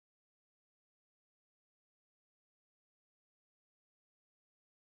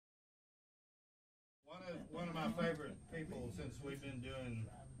one of my favorite people since we've been doing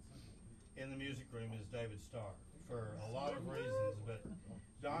in the music room is David Starr for a lot of reasons, but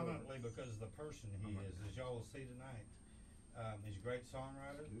dominantly because of the person he is. As y'all will see tonight, he's a great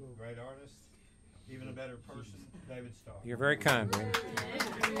songwriter, great artist, even a better person. David Starr. You're very kind, man.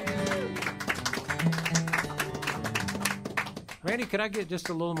 Randy, could I get just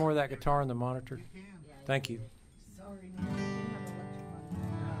a little more of that guitar on the monitor? You can. Thank you. Sorry,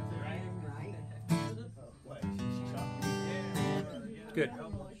 Good.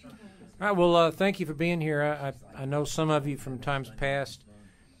 All right, well, thank you for being here. I know some of you from times past,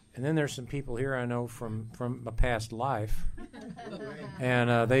 and then there's some people here I know from a past life.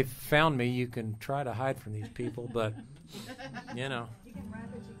 And they found me. You can try to hide from these people, but, you know. You can rap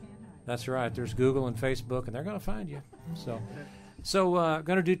it, you can't hide. That's right. There's Google and Facebook, and they're going to find you. So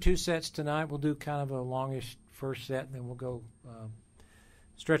going to do 2 sets tonight. We'll do kind of a longish first set, and then we'll go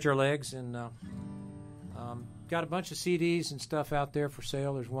stretch our legs. And got a bunch of CDs and stuff out there for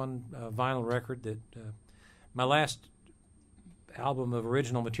sale. There's one vinyl record that my last album of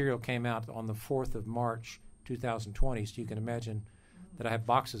original material came out on the 4th of March, 2020, so you can imagine that I have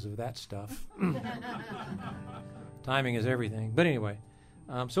boxes of that stuff. Timing is everything. But anyway,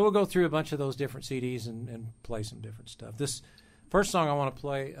 so we'll go through a bunch of those different CDs and play some different stuff. This first song I want to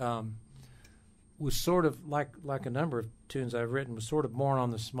play was sort of like a number of tunes I've written, was sort of born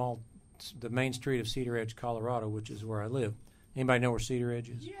on the main street of Cedar Edge, Colorado, which is where I live. Anybody know where Cedar Edge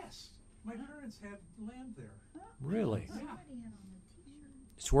is? Yes. My parents had land there. Really? Yeah.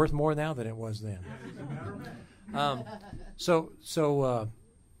 It's worth more now than it was then. And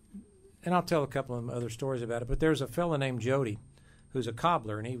I'll tell a couple of other stories about it, but there's a fella named Jody who's a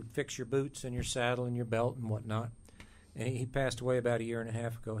cobbler, and he would fix your boots and your saddle and your belt and whatnot. And he passed away about a year and a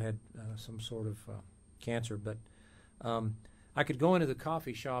half ago, had some sort of cancer. But I could go into the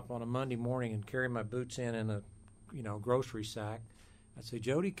coffee shop on a Monday morning and carry my boots in a grocery sack. I'd say,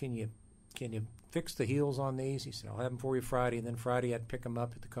 Jody, can you fix the heels on these? He said, I'll have them for you Friday. And then Friday I'd pick them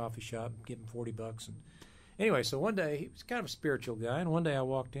up at the coffee shop and give him $40. And anyway, so one day, he was kind of a spiritual guy, and one day I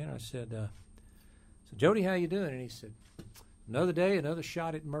walked in and I said, so Jody, how you doing? And he said, another day, another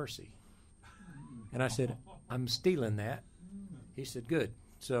shot at mercy. And I said, I'm stealing that. He said, good.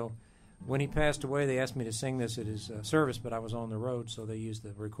 So when he passed away, they asked me to sing this at his service, but I was on the road, so they used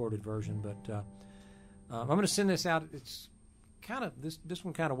the recorded version. But I'm going to send this out. It's kind of this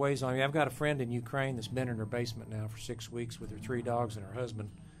one kind of weighs on me. I've got a friend in Ukraine that's been in her basement now for 6 weeks with her 3 dogs and her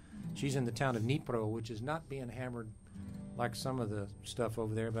husband. She's in the town of Dnipro, which is not being hammered like some of the stuff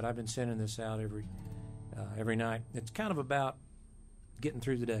over there, but I've been sending this out every night. It's kind of about getting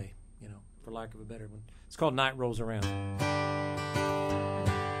through the day, for lack of a better one. It's called Night Rolls Around.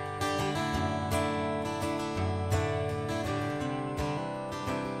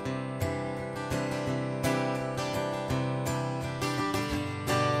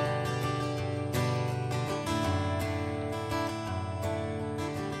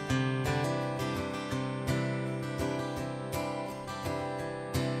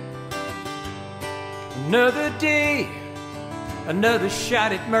 Another day, another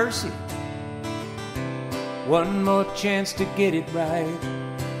shot at mercy. One more chance to get it right.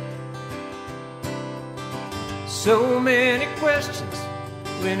 So many questions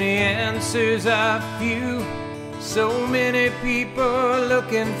when the answers are few. So many people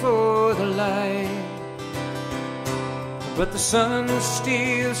looking for the light. But the sun is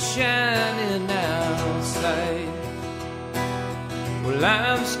still shining outside. Well,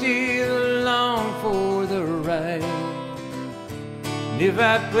 I'm still along for the ride. And if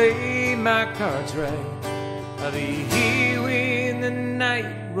I play my cards right, I'll be here when the night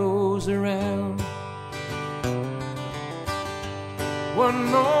rolls around. One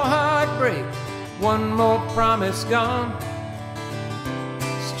more heartbreak, one more promise gone.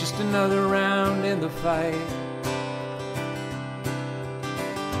 It's just another round in the fight.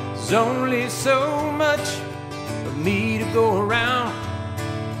 There's only so much for me to go around.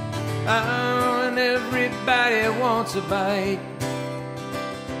 Oh, and everybody wants a bite.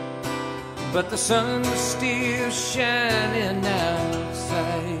 But the sun's still shining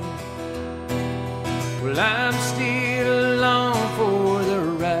outside. Well, I'm still along for the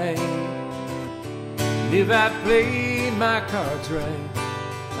ride. And if I play my cards right,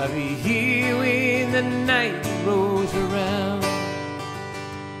 I'll be here when the night rolls around.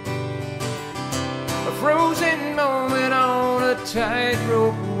 A frozen moment on a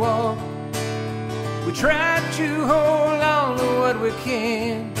tightrope walk. We try to hold on to what we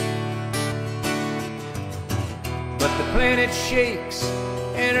can, but the planet shakes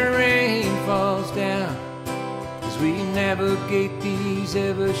and the rain falls down as we navigate these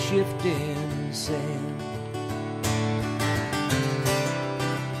ever-shifting the sand.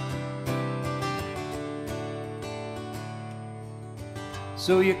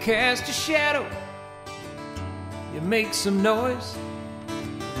 So you cast a shadow, you make some noise,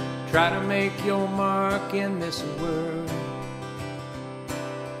 try to make your mark in this world.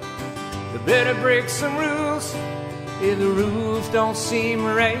 You better break some rules if the rules don't seem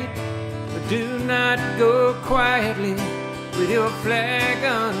right, but do not go quietly with your flag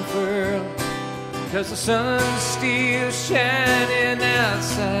unfurled, 'cause the sun's still shining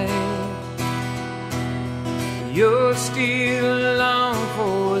outside. You're still along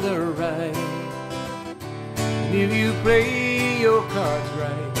for the ride. And if you play your cards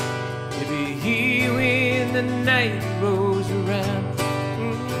right, you'll be here when the night rolls around.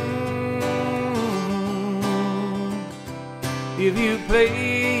 If you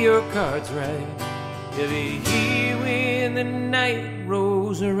play your cards right, you'll be here when the night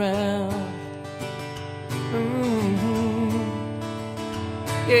rolls around.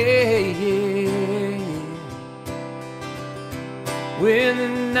 Yeah, yeah. When the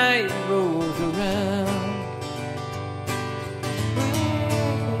night rolls around.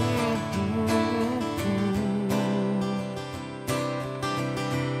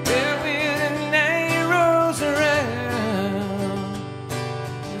 Yeah, when the night rolls around,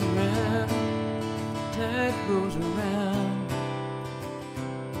 night rolls around.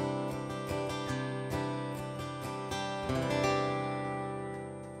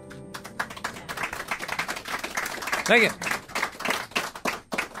 Thank you.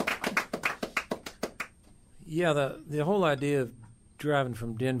 Yeah, the whole idea of driving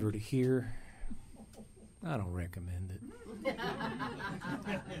from Denver to here, I don't recommend it.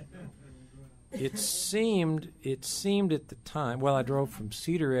 It seemed at the time, well, I drove from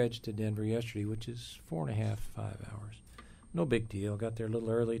Cedar Edge to Denver yesterday, which is 4.5, 5 hours. No big deal. Got there a little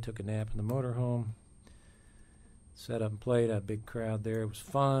early, took a nap in the motorhome, set up and played, had a big crowd there. It was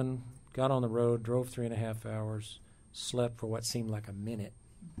fun. Got on the road, drove 3.5 hours, slept for what seemed like a minute.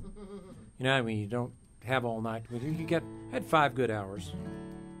 You know, I mean, you don't have all night. Had 5 good hours.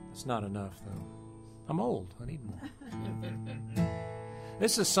 That's not enough, though. I'm old. I need more.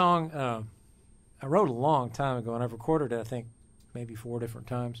 This is a song I wrote a long time ago, and I've recorded it, I think, maybe 4 different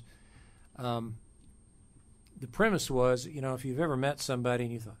times. The premise was, you know, if you've ever met somebody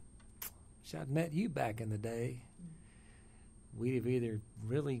and you thought, I'd met you back in the day, we'd have either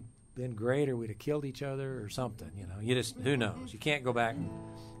really been great or we'd have killed each other or something. You know, you just, who knows? You can't go back and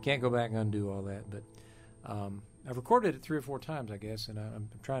undo all that. But I've recorded it 3 or 4 times, I guess, and I'm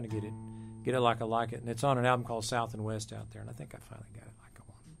trying to get it like I like it. And it's on an album called South and West out there, and I think I finally got it like I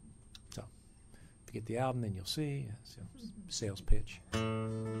want. So if you get the album, then you'll see. It's a sales pitch.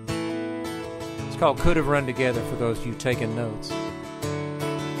 It's called Could Have Run Together for those of you taking notes.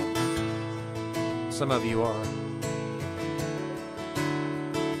 Some of you are.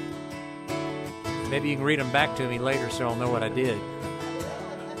 Maybe you can read them back to me later so I'll know what I did.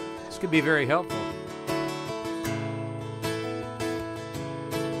 This could be very helpful.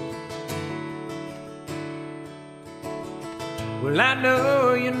 Well, I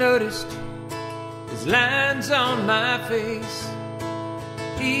know you noticed there's lines on my face,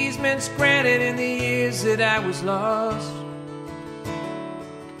 easements granted in the years that I was lost.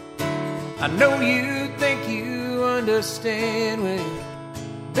 I know you think you understand when you've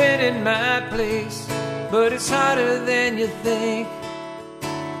been in my place, but it's harder than you think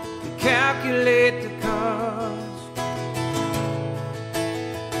to calculate the cost.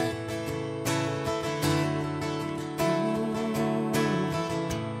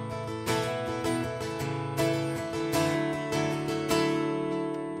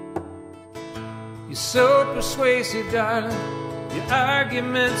 You're so persuasive, darling, your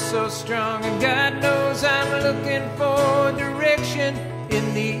argument's so strong, and God knows I'm looking for direction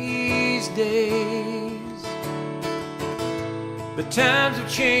in these days. But times have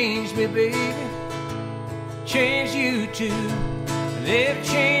changed me, baby, changed you too, and they've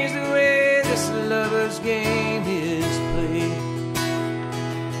changed the way this lover's game is played.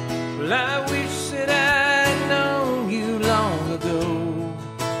 Well, I wish that I'd known you long ago,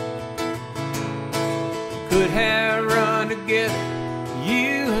 could have run together,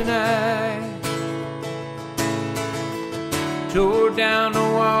 you and I. Tore down the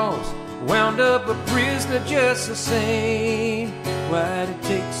walls, wound up a prisoner just the same. Why'd it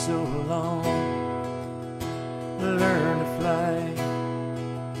take so long to learn to fly?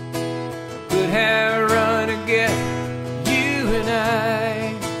 Could have run together, you and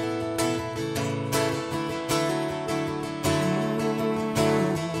I.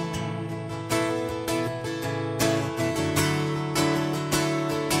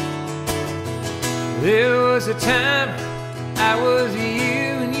 There was a time I was you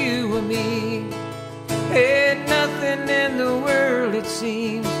and you were me. Had nothing in the world, it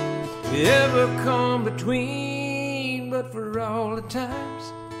seems, ever come between. But for all the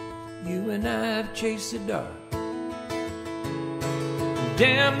times you and I have chased the dark,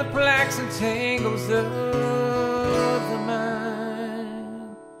 damn the plaques and tangles of the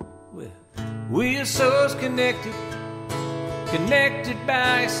mind. Well, we're souls connected, connected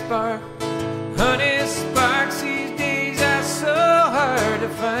by a spark. Honey, sparks these days are so hard to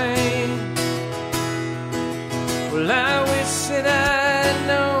find. Well, I wish that I'd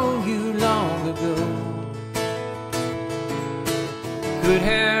known you long ago. Could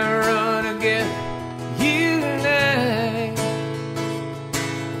have run again, you and I.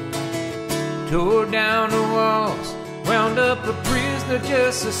 Tore down the walls, wound up a prisoner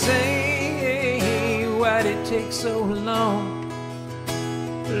just the same. Why'd it take so long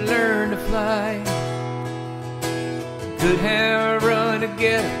to learn to fly? Could have run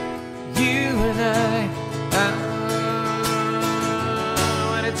together, you and I.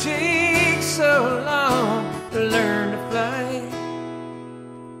 Why'd it take so long to learn to fly?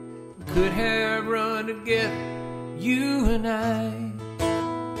 Could have run together, you and I.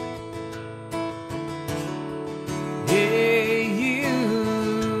 Yeah,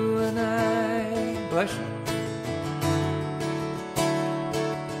 you and I. Bless you.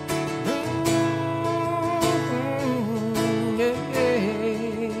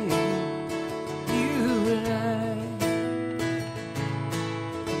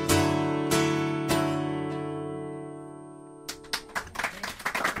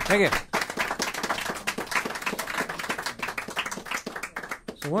 Thank you.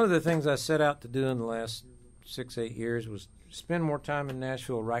 So one of the things I set out to do in the last 6-8 years was spend more time in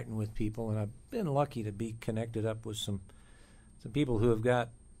Nashville writing with people, and I've been lucky to be connected up with some people who have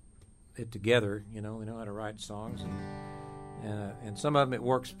got it together. You know, they know how to write songs, and some of them it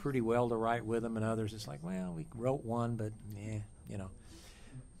works pretty well to write with them, and others it's like, well, we wrote one, but yeah, you know.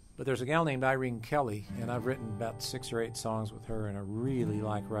 But there's a gal named Irene Kelly, and I've written about 6 or 8 songs with her, and I really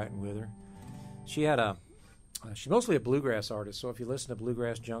like writing with her. She had she's mostly a bluegrass artist, so if you listen to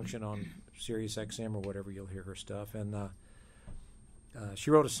Bluegrass Junction on Sirius XM or whatever, you'll hear her stuff. And she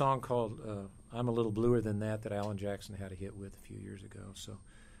wrote a song called "I'm a Little Bluer Than That" that Alan Jackson had a hit with a few years ago. So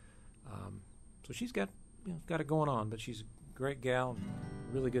she's got it going on, but she's a great gal,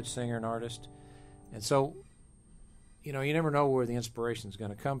 really good singer and artist. And so, you know, you never know where the inspiration is going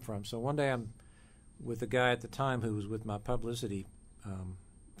to come from. So one day I'm with a guy at the time who was with my publicity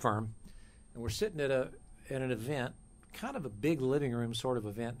firm, and we're sitting at an event, kind of a big living room sort of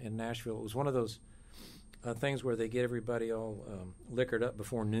event in Nashville. It was one of those things where they get everybody all liquored up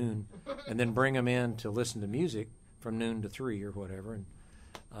before noon and then bring them in to listen to music from noon to 3 or whatever.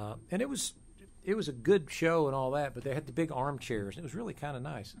 And it was a good show and all that, but they had the big armchairs. It was really kind of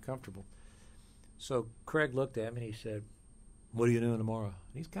nice and comfortable. So Craig looked at me and he said, "What are you doing tomorrow?"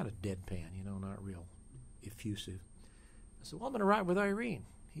 And he's kind of deadpan, you know, not real effusive. I said, "Well, I'm going to write with Irene."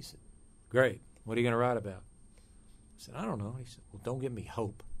 He said, "Great. What are you going to write about?" I said, "I don't know." He said, "Well, don't give me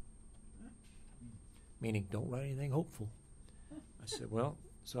hope." Meaning, don't write anything hopeful. I said, "Well,"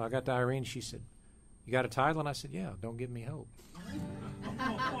 so I got to Irene. She said, "You got a title?" And I said, "Yeah, Don't Give Me Hope."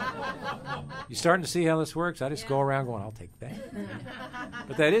 You starting to see how this works? I just go around going, "I'll take that."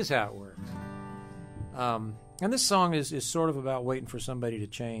 But that is how it works. And this song is sort of about waiting for somebody to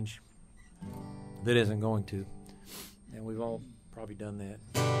change that isn't going to. And we've all probably done that.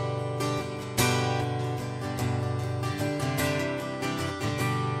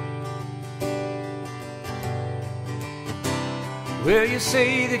 Well, you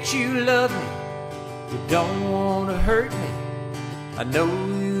say that you love me, you don't want to hurt me. I know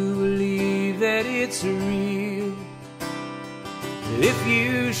you believe that it's real. If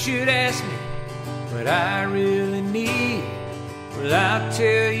you should ask me what I really need, well, I'll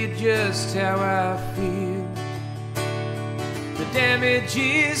tell you just how I feel. The damage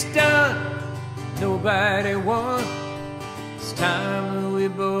is done, nobody won. It's time we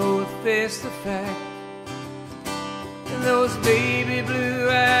both face the fact. And those baby blue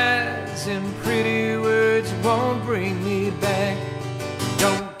eyes and pretty words won't bring me back.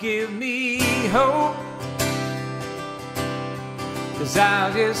 Don't give me hope, 'cause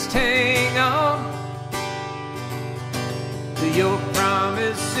I'll just hang on to your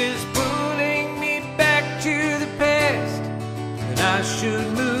promises pulling me back to the past. And I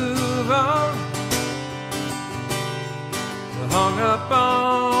should move on, hung up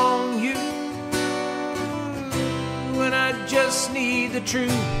on you, when I just need the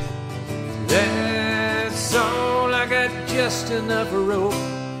truth. That's all, I got just enough rope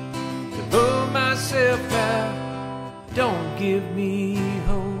to pull myself out, don't give me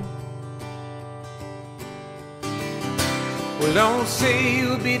hope. Well, don't say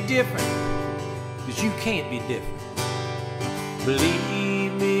you'll be different, 'cause you can't be different.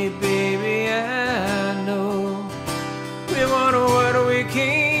 Believe me, baby, I know we want what we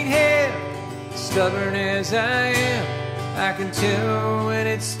can't have. Stubborn as I am, I can tell when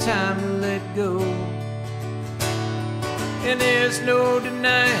it's time to let go. And there's no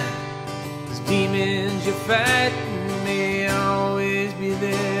denying these demons you're fighting may always be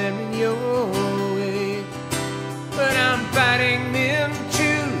there in your way. But I'm fighting them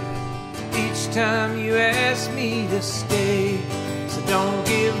too each time you ask me to stay. So don't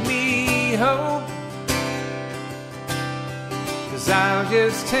give me hope, 'cause I'll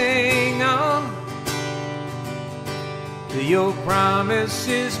just hang on to your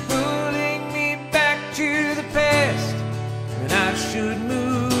promises pulling me back to the past when I should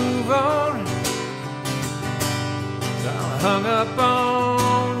move on. So I'm hung up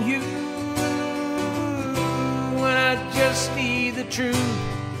on you when I just need the truth.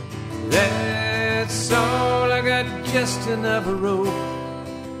 That's all I got, just another rope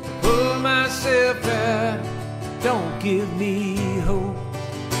to pull myself out. Don't give me hope.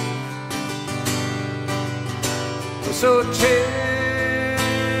 So tell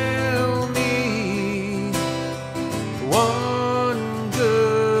me one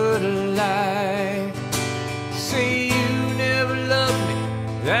good lie. Say you never loved me,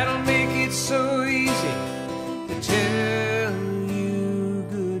 that'll make it so easy to tell you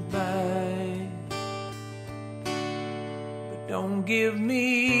goodbye. But don't give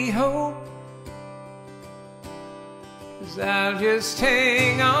me hope, 'cause I'll just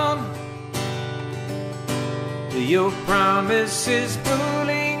hang on your promises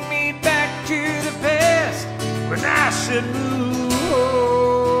pulling me back to the past when I should move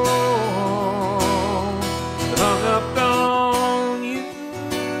on. Hung up on you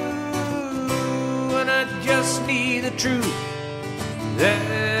and I just need the truth.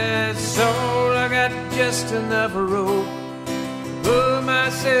 That's all I got, just another rope to pull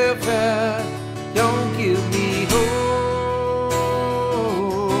myself out. Don't give me hope,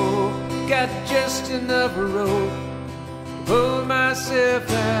 got just another rope. Pull myself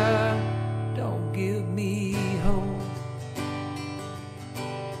out, don't give me hope.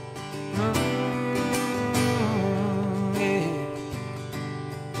 Yeah.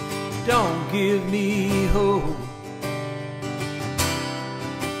 Don't give me hope.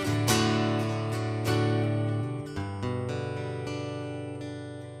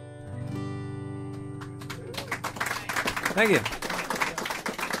 Thank you.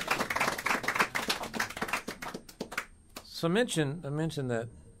 So I mentioned that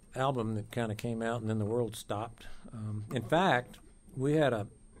album that kind of came out and then the world stopped. In fact, we had a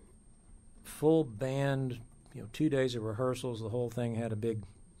full band, 2 days of rehearsals. The whole thing had a big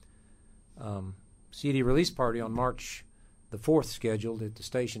CD release party on March the 4th scheduled at the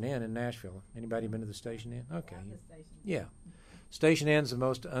Station Inn in Nashville. Anybody been to the Station Inn? Okay. Yeah. Station Inn's the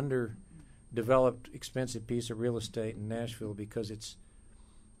most underdeveloped, expensive piece of real estate in Nashville because it's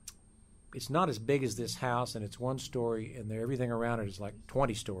not as big as this house, and it's one story, and everything around it is like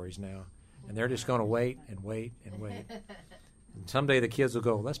 20 stories now. And they're just going to wait and wait and wait. And someday the kids will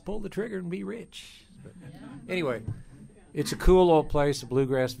go, let's pull the trigger and be rich. But anyway, it's a cool old place, a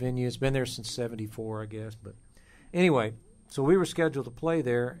bluegrass venue. It's been there since 74, I guess. But anyway, so we were scheduled to play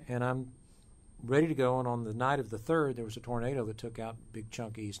there, and I'm ready to go. And on the night of the 3rd, there was a tornado that took out a big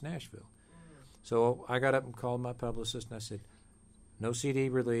chunk of East Nashville. So I got up and called my publicist, and I said, no CD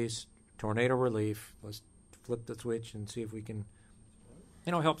release, tornado relief. Let's flip the switch and see if we can,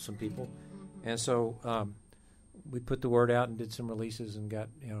 help some people. And so we put the word out and did some releases and got,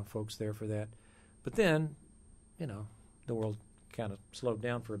 folks there for that. But then, the world kind of slowed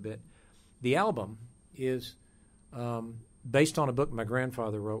down for a bit. The album is based on a book my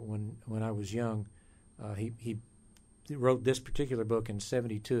grandfather wrote when I was young. He wrote this particular book in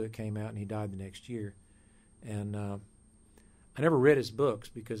 1972. It came out, and he died the next year. And I never read his books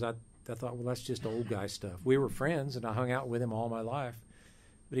because I thought, well, that's just old guy stuff. We were friends, and I hung out with him all my life.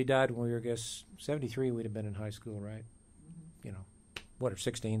 But he died when we were, I guess, 1973. We'd have been in high school, right?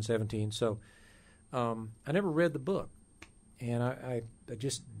 16, 17. So I never read the book. And I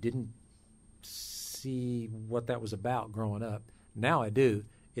just didn't see what that was about growing up. Now I do.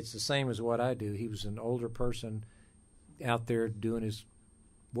 It's the same as what I do. He was an older person out there doing his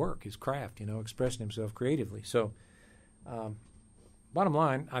work, his craft, expressing himself creatively. So bottom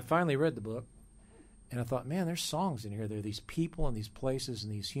line, I finally read the book, and I thought, man, there's songs in here. There are these people and these places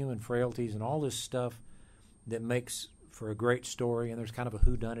and these human frailties and all this stuff that makes for a great story, and there's kind of a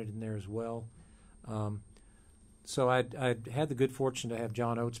whodunit in there as well. So I had the good fortune to have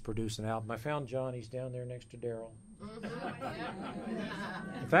John Oates produce an album. I found John. He's down there next to Daryl.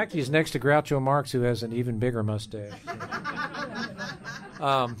 In fact, he's next to Groucho Marx, who has an even bigger mustache.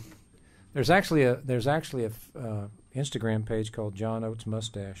 There's actually a Instagram page called John Oates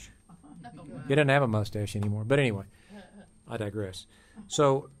Mustache. He doesn't have a mustache anymore. But anyway, I digress.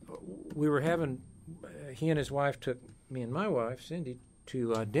 So we were having, he and his wife took me and my wife, Cindy,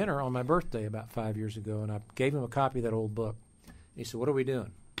 to dinner on my birthday about 5 years ago, and I gave him a copy of that old book. He said, "What are we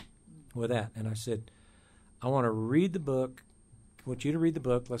doing with that?" And I said, "I want to read the book. I want you to read the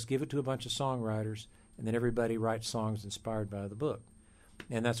book. Let's give it to a bunch of songwriters, and then everybody writes songs inspired by the book."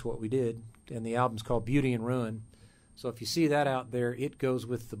 And that's what we did. And the album's called Beauty and Ruin. So if you see that out there, it goes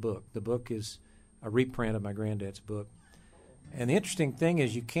with the book. The book is a reprint of my granddad's book. And the interesting thing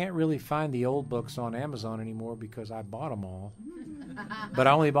is you can't really find the old books on Amazon anymore because I bought them all. But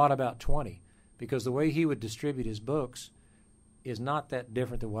I only bought about 20 because the way he would distribute his books is not that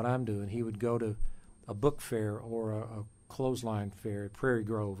different than what I'm doing. He would go to a book fair or a clothesline fair at Prairie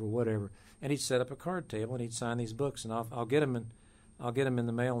Grove or whatever, and he'd set up a card table and he'd sign these books, and I'll get them in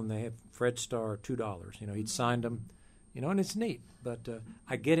the mail, and they have Fred Starr, $2. You know, he'd signed them, you know, and it's neat. But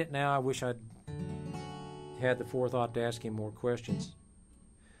I get it now. I wish I'd had the forethought to ask him more questions.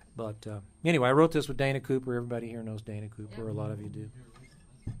 But anyway, I wrote this with Dana Cooper. Everybody here knows Dana Cooper. A lot of you do.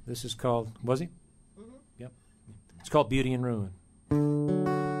 This is called, was he? Mm-hmm. Yep. It's called Beauty and Ruin.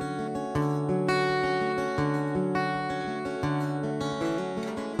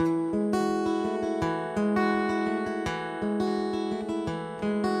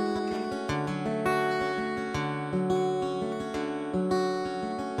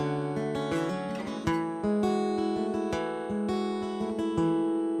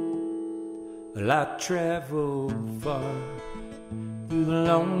 Well, I traveled far through the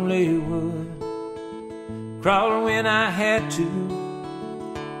lonely wood, crawled when I had to,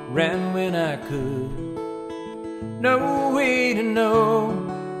 ran when I could. No way to know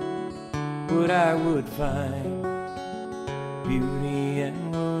what I would find. Beauty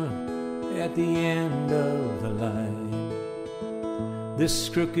and ruin at the end of the line. This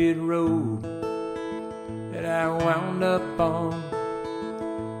crooked road that I wound up on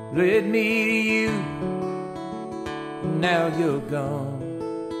led me to you, and now you're gone.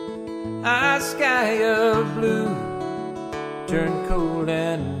 Our sky of blue turned cold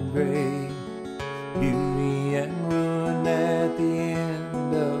and gray. Beauty and ruin at the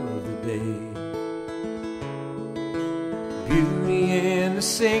end of the day. Beauty in the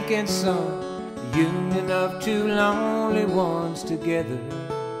sinking sun, the union of two lonely ones together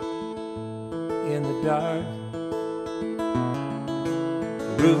in the dark.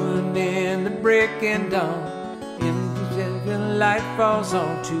 Ruined in the breaking dawn, when light falls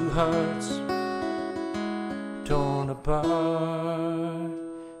on two hearts torn apart.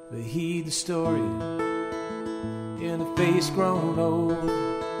 They heed the story in a face grown old,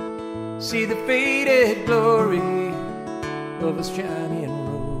 see the faded glory of a shining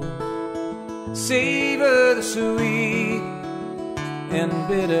road. Savor the sweet and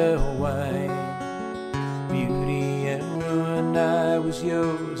bitter wine. Beauty and ruin, I was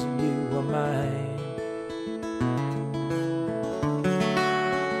yours and you were mine.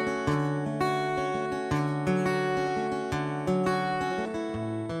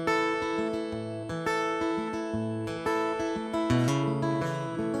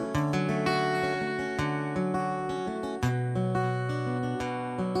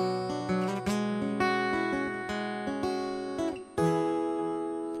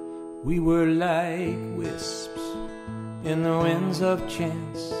 We were like wisps in the winds of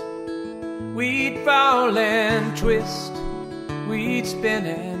chance. We'd fall and twist, we'd spin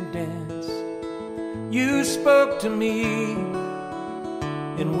and dance. You spoke to me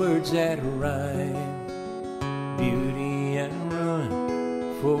in words that rhyme. Beauty and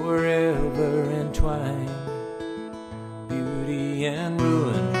ruin forever entwined. Beauty and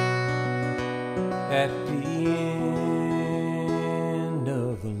ruin at the end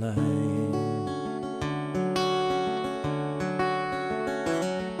of the line.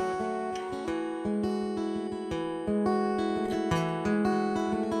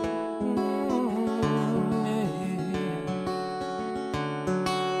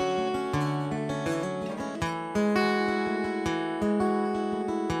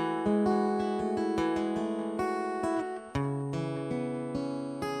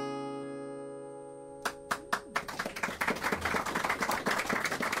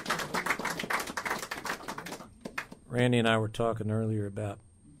 Randy and I were talking earlier about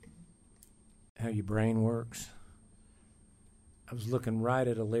how your brain works. I was looking right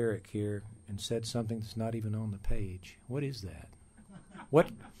at a lyric here and said something that's not even on the page. What is that?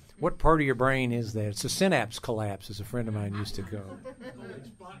 What part of your brain is that? It's a synapse collapse, as a friend of mine used to go.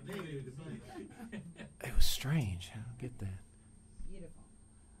 It was strange. I don't get that. Beautiful.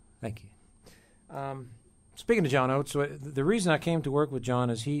 Thank you. Speaking of John Oates, so the reason I came to work with John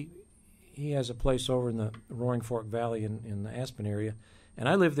is he has a place over in the Roaring Fork Valley in the Aspen area, and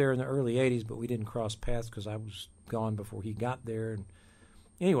I lived there in the early '80s, but we didn't cross paths because I was gone before he got there. And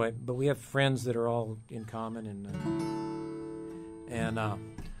anyway, but we have friends that are all in common, and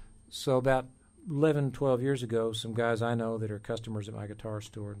so about 11, 12 years ago, some guys I know that are customers at my guitar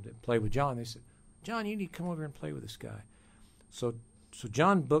store that play with John, they said, "John, you need to come over and play with this guy." So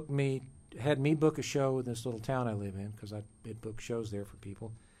John had me book a show in this little town I live in because I had booked shows there for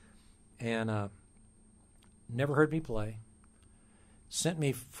people, and never heard me play. Sent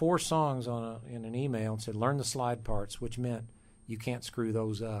me 4 songs in an email and said, "Learn the slide parts," which meant you can't screw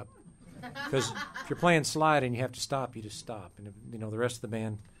those up. Because if you're playing slide and you have to stop, you just stop, and the rest of the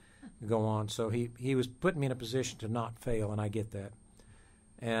band go on. So he was putting me in a position to not fail, and I get that.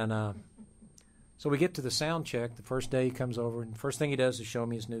 And so we get to the sound check. The first day he comes over, and the first thing he does is show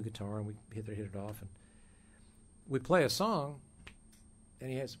me his new guitar, and we hit it off. And we play a song, and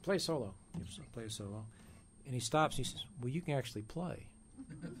he has to play solo. Play a solo. And he stops, and he says, "Well, you can actually play."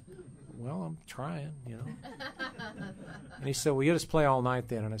 "Well, I'm trying, And he said, "Well, you just play all night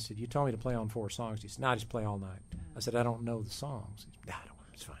then." And I said, "You told me to play on 4 songs." He said, "No, I just play all night." I said, "I don't know the songs." He said, "Nah, don't worry,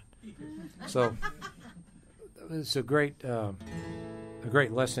 it's fine." So it's a great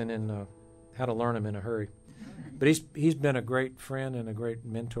lesson in how to learn them in a hurry. But he's been a great friend and a great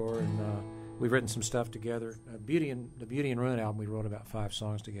mentor, and we've written some stuff together. The Beauty and Ruin album, we wrote about 5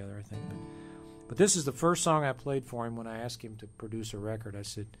 songs together, I think. But this is the first song I played for him when I asked him to produce a record. I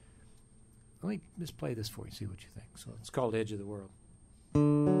said, "Let me just play this for you, see what you think." So it's called Edge of the World.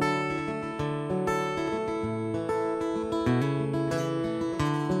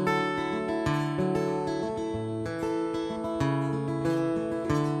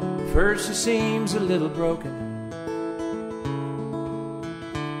 First she seems a little broken,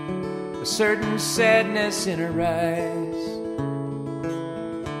 a certain sadness in her eyes,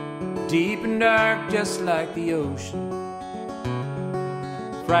 deep and dark just like the ocean,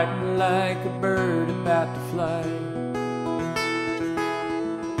 frightened like a bird about to fly.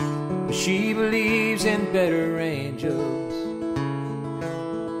 But she believes in better angels,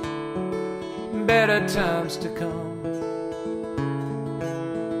 better times to come,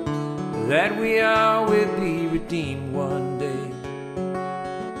 that we all will be redeemed one day,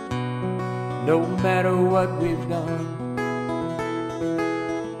 no matter what we've done.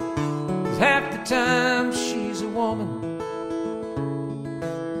 'Cause half the time she's a woman,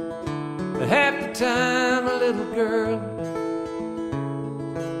 but half the time a little girl.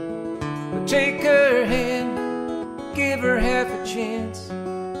 But take her hand, give her half a chance,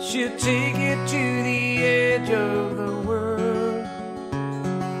 she'll take you to the edge of the world.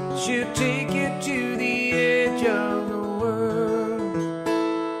 She'll take you to the edge of the world.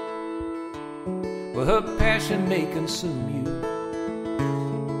 Well, her passion may consume you.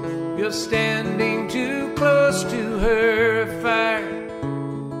 You're standing too close to her fire.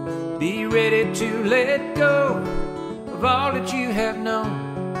 Be ready to let go of all that you have known.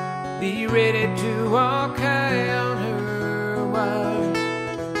 Be ready to walk high on her wire.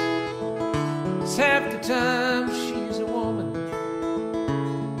 'Cause half the time she's a woman,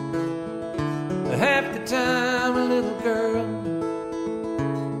 half the time a little girl.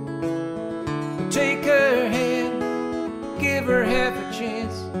 Take her hand, give her half a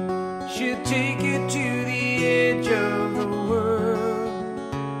chance, she'll take you to the edge of the world.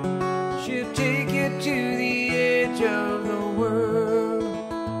 She'll take you to the edge of the world.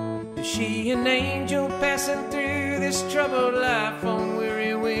 Is she an angel passing through this troubled life on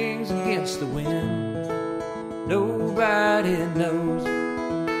weary wings against the wind? Nobody knows.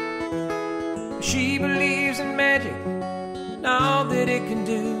 She believes in magic and all that it can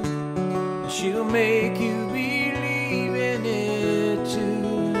do. She'll make you believe in it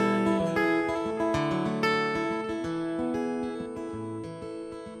too.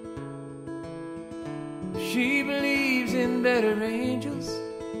 She believes in better angels,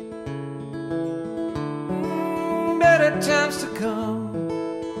 better times to come,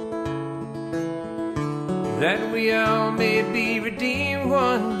 that we all may be redeemed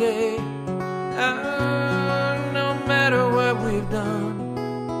one day. No matter what we've done.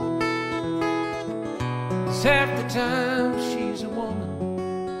 'Cause half the time she's a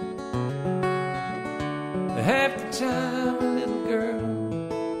woman, half the time a little girl.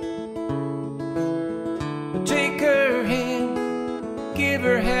 But take her hand,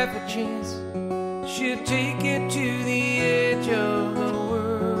 take it to the edge of the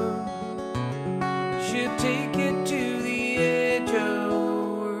world. She'll take it to the edge of the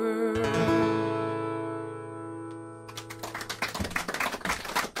world.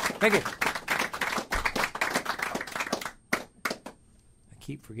 Thank you. I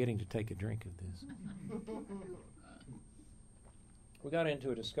keep forgetting to take a drink of this. We got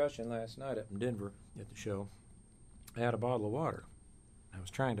into a discussion last night up in Denver at the show. I had a bottle of water. I was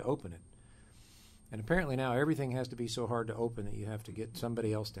trying to open it. And apparently now everything has to be so hard to open that you have to get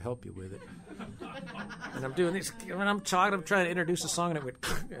somebody else to help you with it. And I'm doing this, when I'm trying to introduce a song, and it went,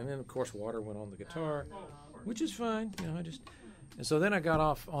 and then of course water went on the guitar, which is fine. You know, and so then I got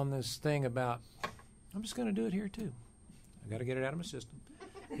off on this thing about, I'm just going to do it here too. I got to get it out of my system.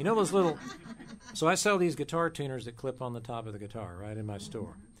 You know those little, so I sell these guitar tuners that clip on the top of the guitar, right, in my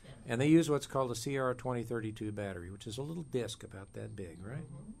store. And they use what's called a CR2032 battery, which is a little disc about that big, right?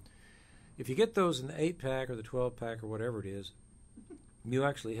 If you get those in the 8-pack or the 12-pack or whatever it is, you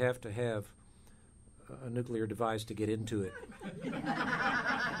actually have to have a nuclear device to get into it.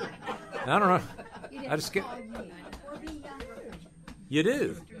 I don't know. I just get. You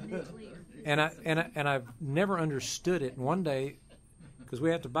do. And I've never understood it. And one day, because we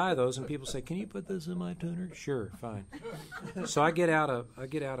have to buy those, and people say, "Can you put this in my tuner?" Sure, fine. So I get out a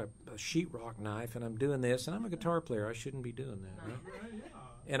sheetrock knife, and I'm doing this, and I'm a guitar player. I shouldn't be doing that, right?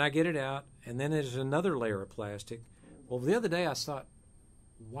 And I get it out, and then there's another layer of plastic. Well, the other day I thought,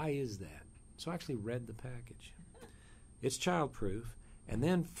 why is that? So I actually read the package. It's childproof, and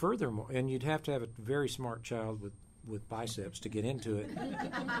then furthermore, and you'd have to have a very smart child with biceps to get into it,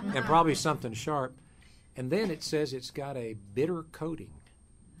 and probably something sharp. And then it says it's got a bitter coating,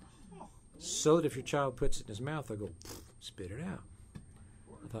 so that if your child puts it in his mouth, they'll go, spit it out.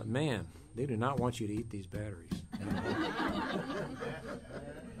 I thought, man, they do not want you to eat these batteries.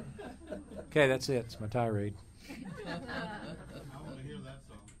 Okay, that's it. It's my tirade. I want to hear that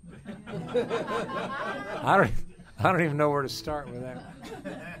song. I don't even know where to start with that.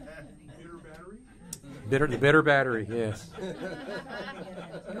 Bitter battery? The bitter battery, yes.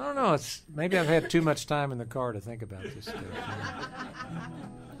 I don't know. Maybe I've had too much time in the car to think about this stuff.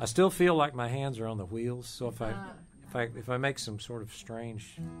 I still feel like my hands are on the wheels, so if I make some sort of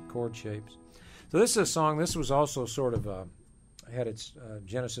strange chord shapes. So this is a song. This was also sort of had its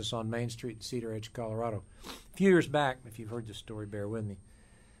genesis on Main Street in Cedar Edge, Colorado. A few years back, if you've heard this story, bear with me.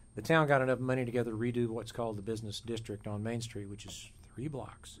 The town got enough money together to redo what's called the business district on Main Street, which is 3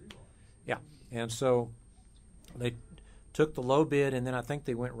 blocks. Yeah, and so they took the low bid, and then I think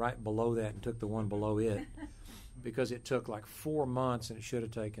they went right below that and took the one below it, because it took like 4 months, and it should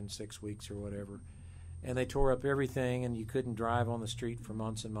have taken 6 weeks or whatever. And they tore up everything, and you couldn't drive on the street for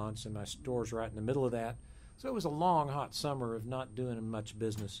months and months, and my store's right in the middle of that. So it was a long, hot summer of not doing much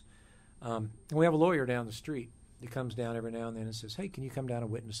business. And we have a lawyer down the street. He comes down every now and then and says, "Hey, can you come down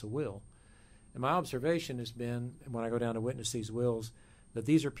and witness a will?" And my observation has been, when I go down to witness these wills, that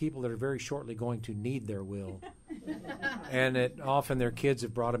these are people that are very shortly going to need their will. And that often their kids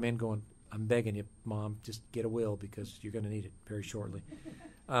have brought them in going, "I'm begging you, Mom, just get a will because you're going to need it very shortly."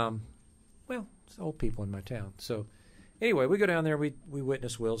 Well, it's old people in my town. So anyway, we go down there, we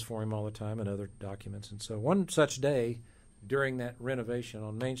witness wills for him all the time and other documents. And so one such day during that renovation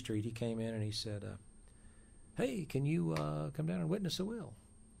on Main Street, he came in and he said, "Hey, can you come down and witness a will?"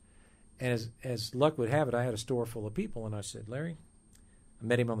 And as luck would have it, I had a store full of people, and I said, "Larry," I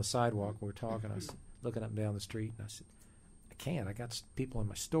met him on the sidewalk, we were talking, I was looking up and down the street, and I said, "I can't, I got people in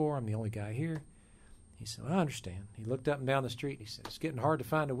my store, I'm the only guy here." He said, "I understand." He looked up and down the street, and he said, "It's getting hard to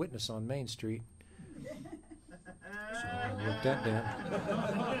find a witness on Main Street." So I wrote that down.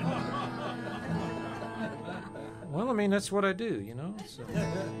 Well, I mean, that's what I do, you know. So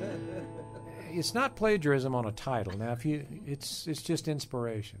it's not plagiarism on a title. Now, it's just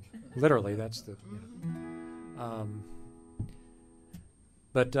inspiration. Literally, that's the.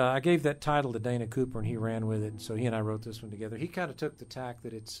 But I gave that title to Dana Cooper, and he ran with it. And so he and I wrote this one together. He kind of took the tack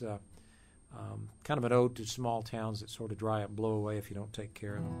that it's kind of an ode to small towns that sort of dry up, blow away if you don't take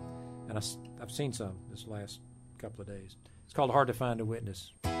care of them. And I've seen some this last couple of days. It's called "Hard to Find a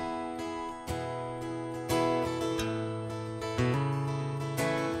Witness."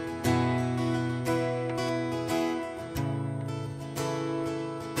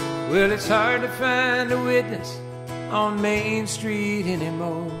 Well, it's hard to find a witness on Main Street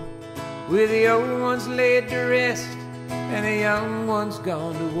anymore, with the old ones laid to rest and the young ones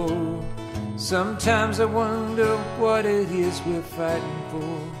gone to war. Sometimes I wonder what it is we're fighting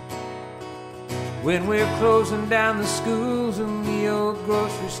for, when we're closing down the schools and the old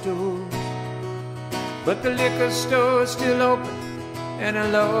grocery stores. But the liquor store's still open, and a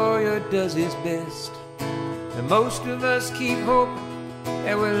lawyer does his best And most of us keep hoping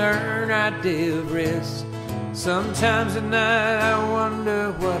that we'll earn our day of rest. Sometimes at night I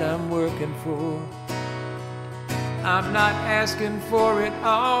wonder what I'm working for. I'm not asking for it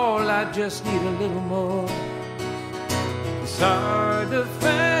all, I just need a little more. It's hard to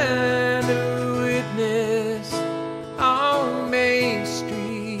find a witness on Main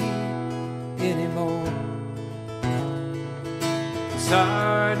Street anymore. It's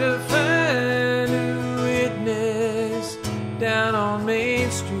hard to find a witness down on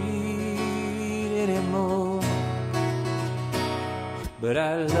Main Street anymore. But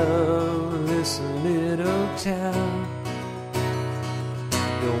I love this little town.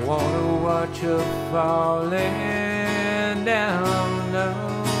 Don't wanna watch her falling down, no.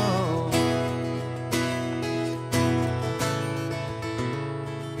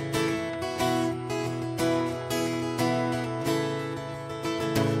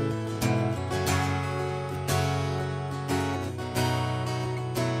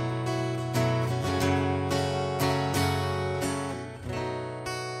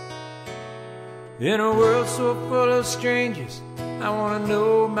 In a world so full of strangers, I want to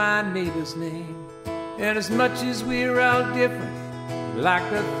know my neighbor's name. And as much as we're all different, I'd like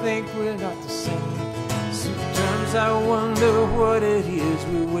to think we're not the same. Sometimes I wonder what it is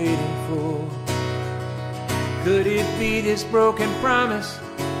we're waiting for. Could it be this broken promise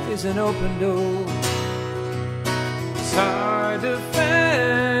is an open door? It's hard to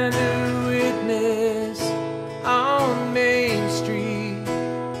find a witness on Main Street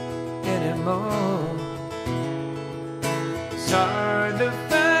anymore. It's hard to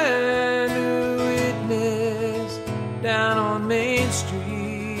find a witness down on Main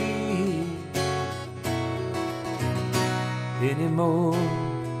Street anymore.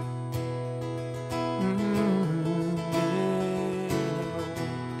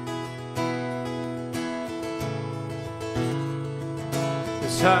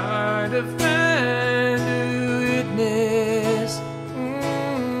 It's hard to find a witness.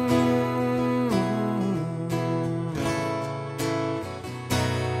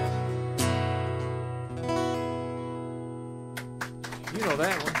 You know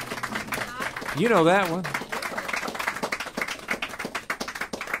that one. You know that one.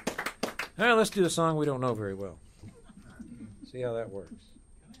 All right, let's do a song we don't know very well. See how that works.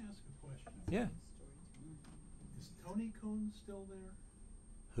 Can I ask a question? Yeah. Is Tony Cohn's still there?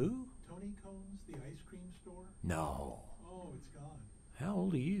 Who? Tony Cohn's, the ice cream store? No. Oh, it's gone. How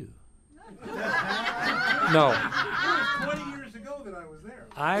old are you? It No. was 20 years ago that I was there.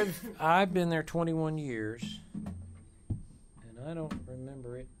 I've been there 21 years, and I don't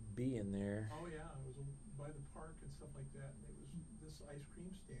remember it being there. Oh, yeah. It was by the park and stuff like that. And it was this ice cream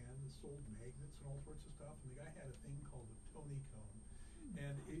stand that sold magnets and all sorts of stuff. And the guy had a thing called a Tony Cone.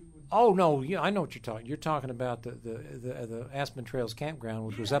 And it would... Oh no, yeah, I know what you're talking. You're talking about the Aspen Trails campground,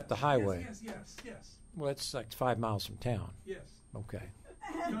 which was up the highway. Yes. Well, it's like 5 miles from town. Yes. Okay.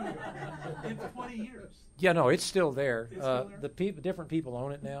 In 20 years. Yeah, no, it's still there. It's still there? The different people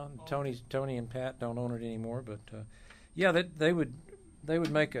own it now. Oh. Tony and Pat don't own it anymore, but yeah, they would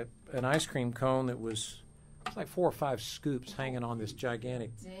make an ice cream cone that was like 4 or 5 scoops hanging on this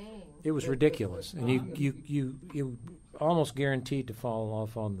gigantic. Dang. It was ridiculous, and you almost guaranteed to fall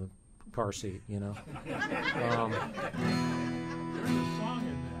off on the car seat, you know. There's a song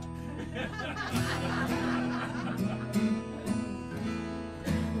in that.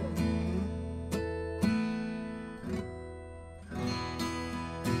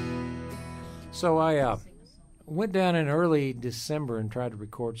 So I went down in early December and tried to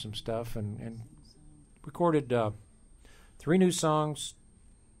record some stuff, and recorded 3 new songs,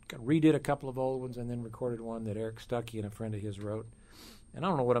 redid a couple of old ones, and then recorded one that Eric Stuckey and a friend of his wrote. And I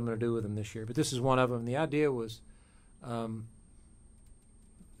don't know what I'm going to do with them this year, but this is one of them. The idea was the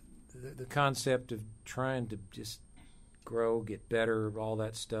concept of trying to just grow, get better, all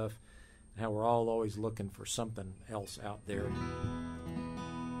that stuff, and how we're all always looking for something else out there. Eric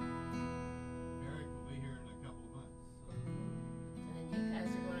will be here in a couple of months. And then you guys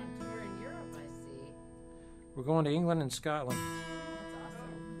are going on tour in Europe, I see. We're going to England and Scotland. That's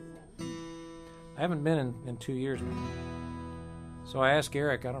awesome. I haven't been in 2 years. So I asked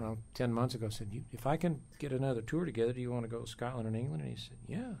Eric, I don't know, 10 months ago, I said, if I can get another tour together, do you want to go to Scotland and England? And he said,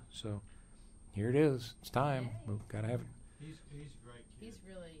 yeah. So here it is. It's time. Yay. We've got to have it. He's a great kid. He's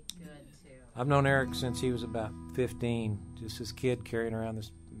really good, too. I've known Eric since he was about 15. Just this kid carrying around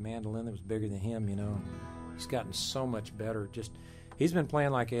this mandolin that was bigger than him, you know. He's gotten so much better. He's been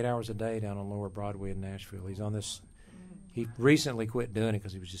playing like 8 hours a day down on Lower Broadway in Nashville. He's on this. He recently quit doing it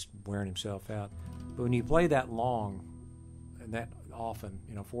because he was just wearing himself out. But when you play that long and that often,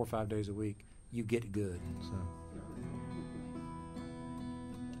 4 or 5 days a week, you get good. So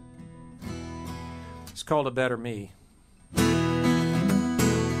it's called A Better Me.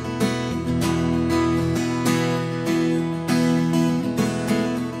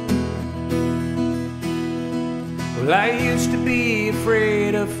 Well, I used to be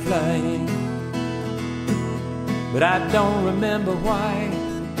afraid of flying, but I don't remember why.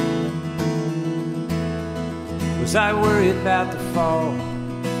 Was I worried about the fall,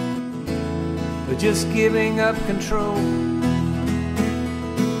 or just giving up control?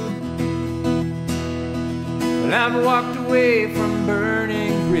 Well, I've walked away from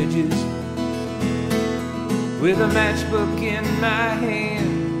burning bridges with a matchbook in my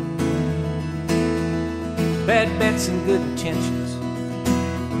hand, bad bets and good intentions,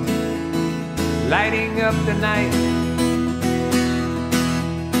 lighting up the night.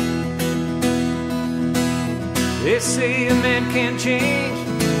 They say a man can change,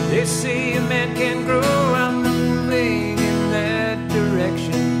 they say a man can grow. I'm moving in that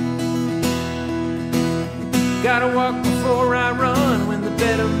direction. Gotta walk before I run. When the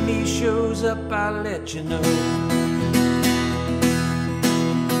better me shows up, I'll let you know.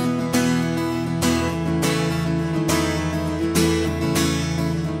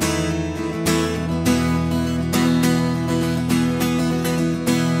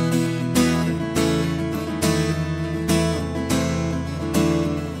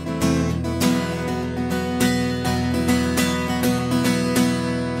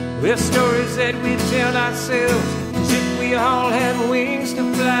 Well, stories that we tell ourselves as if we all had wings to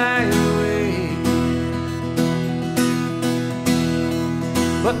fly away.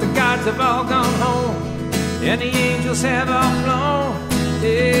 But the gods have all gone home and the angels have all flown.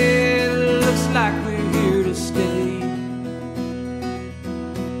 It looks like we're here to stay.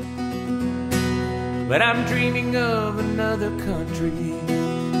 But I'm dreaming of another country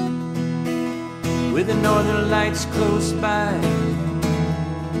with the northern lights close by,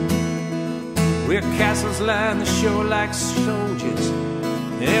 where castles line the shore like soldiers,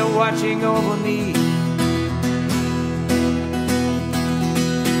 they're watching over me.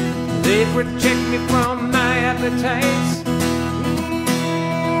 They protect me from my appetites,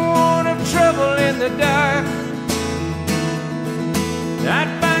 warn of trouble in the dark.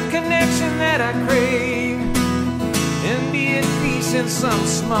 I'd find connection that I crave and be at peace in some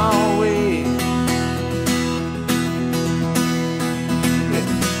small way.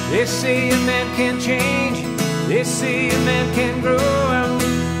 They say a man can change, they say a man can grow. I'm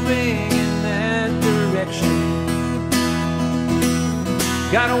moving in that direction.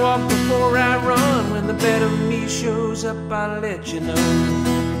 Gotta walk before I run. When the better me shows up, I'll let you know.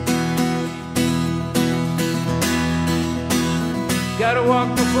 Gotta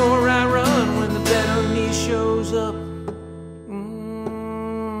walk before I run. When the better me shows up,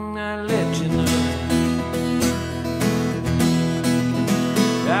 I'll let you know.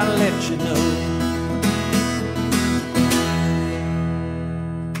 I'll let you know.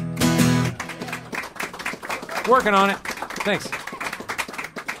 Working on it. Thanks. I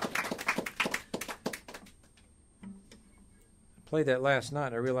played that last night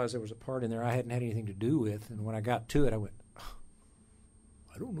and I realized there was a part in there I hadn't had anything to do with, and when I got to it I went, oh,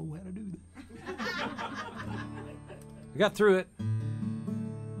 I don't know how to do that. I got through it.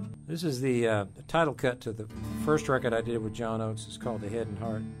 This is the title cut to the first record I did with John Oates. It's called The Head and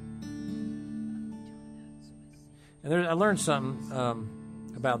Heart. And I learned something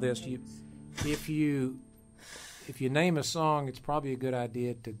about this. If you name a song, it's probably a good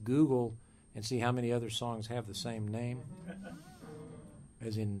idea to Google and see how many other songs have the same name,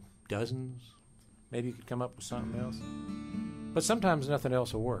 as in dozens. Maybe you could come up with something else. But sometimes nothing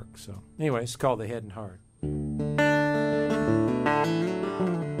else will work. So anyway, it's called The Head and Heart.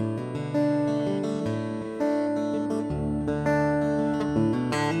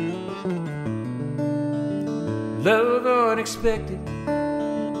 Love unexpected,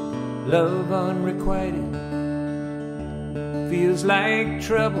 love unrequited, feels like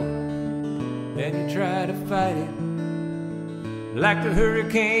trouble, and you try to fight it. Like the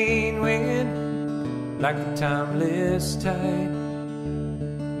hurricane wind, like the timeless tide.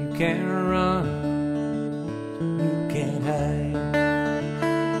 You can't run, you can't hide.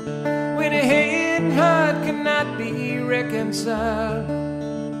 When a head and heart cannot be reconciled,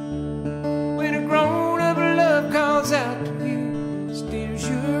 when a grown-up love calls out to you, steals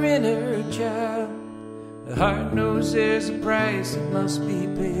your inner child. The heart knows there's a price that must be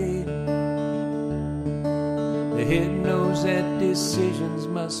paid. The head knows that decisions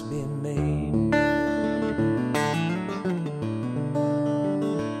must be made.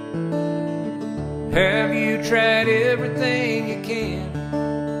 Have you tried everything you can?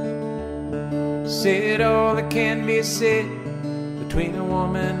 said all that can be said between a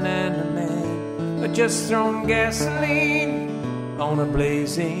woman and a man. I just thrown gasoline on a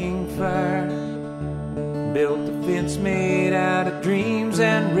blazing fire, built a fence made out of dreams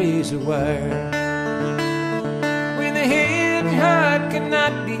and razor wire. When the head and heart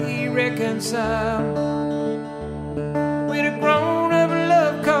cannot be reconciled, when a grown-up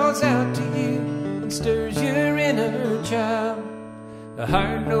love calls out to you and stirs your inner child, the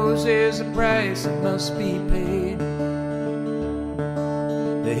heart knows there's a price that must be paid.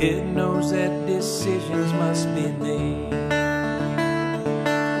 The head knows that decisions must be made.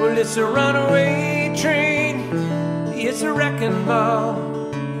 Well, it's a runaway train, it's a wrecking ball,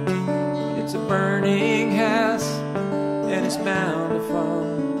 it's a burning house, and it's bound to fall.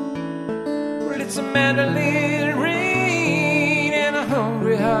 Well, it's a mandolin rain and a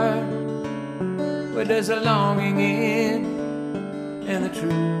hungry heart, where there's a longing in and the true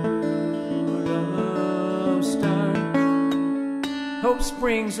love start. Hope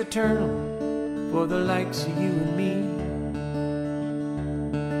springs eternal for the likes of you and me.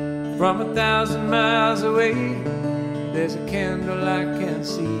 From 1,000 miles away, there's a candle I can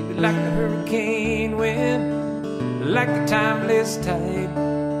see. But like a hurricane wind, like a timeless tide,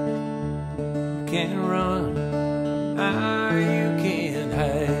 you can't run, you can't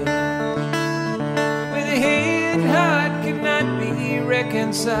hide. When the head and heart cannot be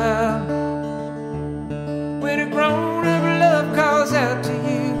reconciled, when a grown-up love calls out to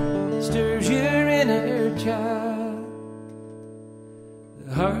you, stirs your inner child.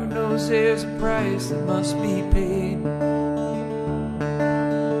 The heart knows there's a price that must be paid.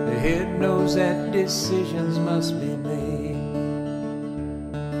 The head knows that decisions must be made.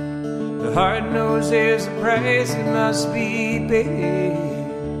 The heart knows there's a price that must be paid.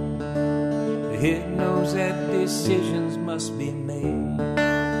 The head knows that decisions must be made.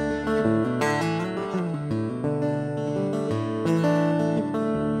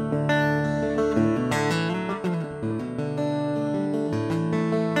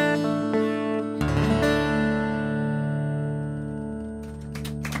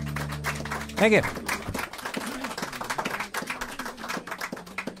 Thank you.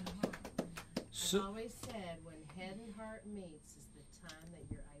 I've always said when head and heart meets is the time that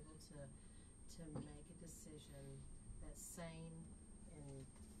you're able to make a decision that's sane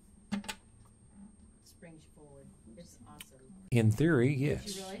and springs you forward. It's awesome. In theory, Did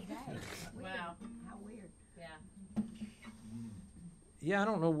yes. you really? Wow. How weird. Yeah. Yeah, I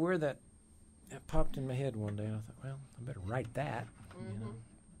don't know where that popped in my head one day. I thought, well, I better write that. You know.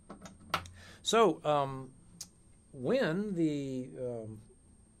 So, when the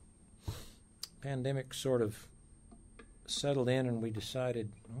pandemic sort of settled in and we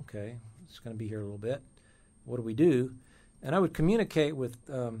decided, okay, it's going to be here a little bit, what do we do? And I would communicate with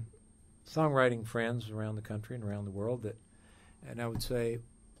songwriting friends around the country and around the world, and I would say,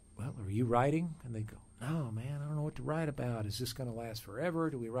 well, are you writing? And they'd go, no, man, I don't know what to write about. Is this going to last forever?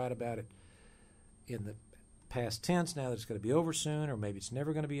 Do we write about it in the past tense now that it's going to be over soon, or maybe it's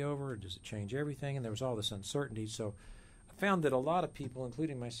never going to be over, or does it change everything? And there was all this uncertainty. So I found that a lot of people,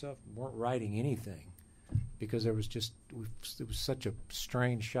 including myself, weren't writing anything because it was such a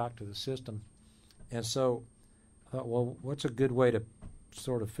strange shock to the system. And so I thought, well, what's a good way to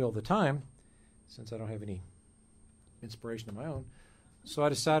sort of fill the time since I don't have any inspiration of my own? So I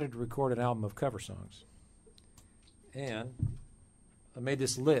decided to record an album of cover songs. And I made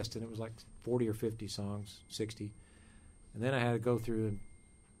this list, and it was like 40 or 50 songs, 60. And then I had to go through and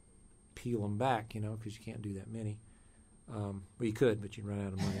peel them back, because you can't do that many. Well, you could, but you'd run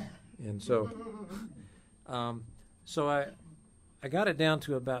out of money. And so I got it down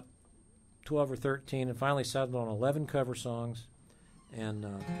to about 12 or 13 and finally settled on 11 cover songs and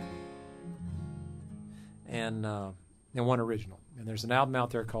one original. And there's an album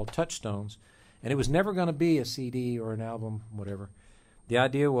out there called Touchstones, and it was never going to be a CD or an album, whatever. The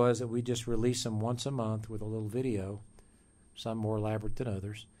idea was that we just release them once a month with a little video, some more elaborate than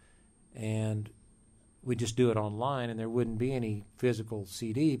others, and we just do it online, and there wouldn't be any physical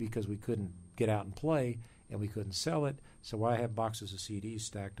CD because we couldn't get out and play, and we couldn't sell it. So I have boxes of CDs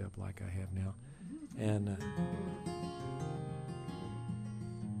stacked up like I have now, and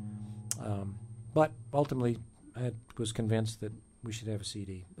but ultimately I was convinced that we should have a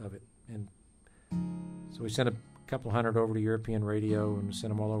CD of it, and so we sent a couple hundred over to European radio and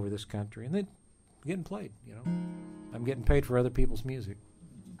sent them all over this country, and they're getting played. I'm getting paid for other people's music,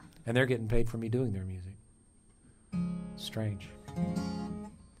 and they're getting paid for me doing their music. Strange.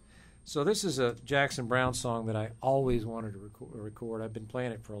 So this is a Jackson Browne song that I always wanted to record. I've been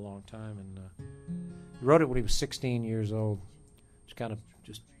playing it for a long time, and he wrote it when he was 16 years old. It's kind of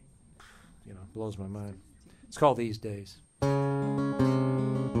just, blows my mind. It's called These Days. So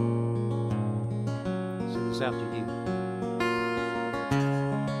it's out to you.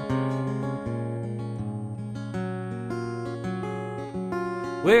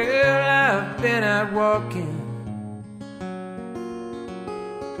 Well, I've been out walking.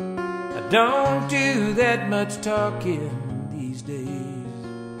 I don't do that much talking these days.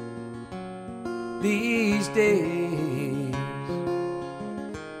 These days,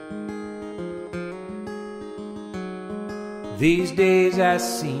 these days I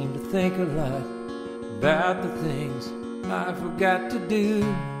seem to think a lot about the things I forgot to do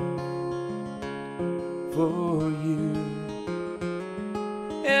for you,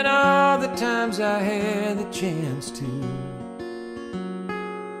 and all the times I had the chance to.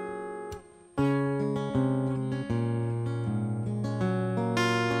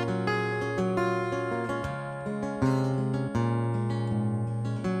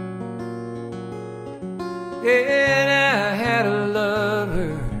 And I had a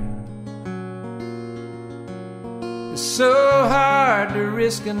lover. It's so hard to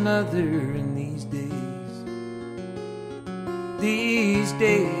risk another in these days. These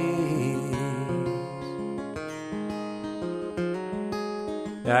days.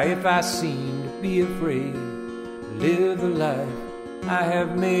 Now if I seem to be afraid to live the life I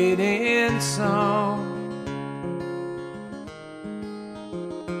have made in song,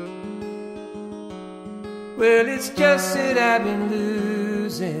 well, it's just that I've been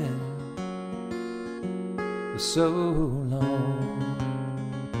losing for so long.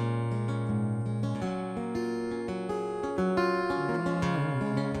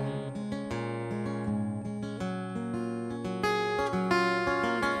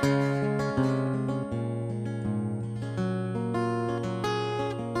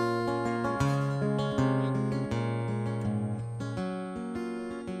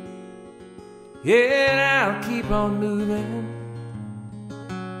 Yeah, I'll keep on moving.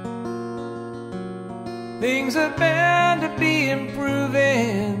 Things are bound to be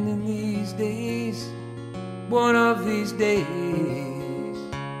improving in these days, one of these days.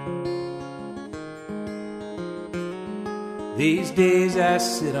 These days I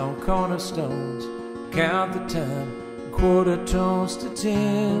sit on cornerstones, count the time, quarter tones to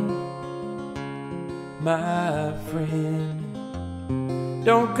 10. My friend,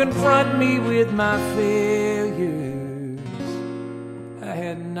 don't confront me with my failures. I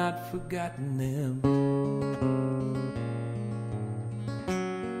had not forgotten them.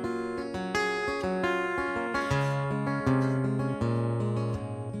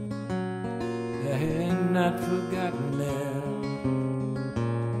 I had not forgotten them.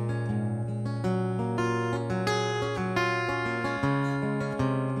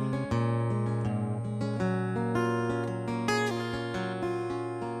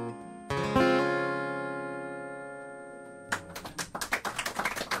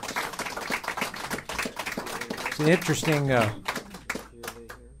 An interesting a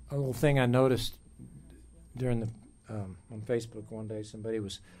little thing I noticed during the on Facebook one day. Somebody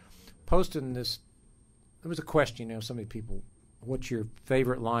was posting this. There was a question, so many people, what's your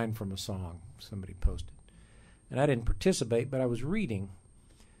favorite line from a song? Somebody posted, and I didn't participate, but I was reading,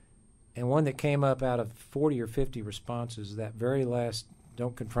 and one that came up out of 40 or 50 responses, that very last,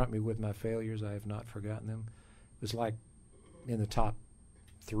 "Don't confront me with my failures, I have not forgotten them," was like in the top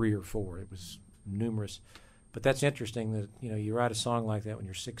 3 or 4. It was numerous. But that's interesting that, you write a song like that when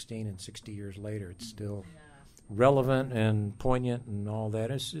you're 16 and 60 years later, it's still relevant and poignant and all that.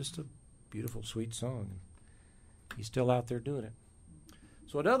 It's just a beautiful, sweet song. He's still out there doing it.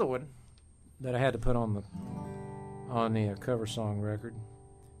 So another one that I had to put on the cover song record.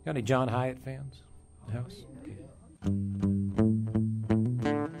 Got any John Hyatt fans in the house? Okay.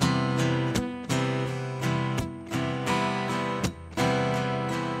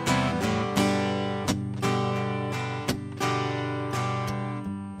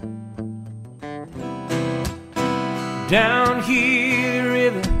 Down here the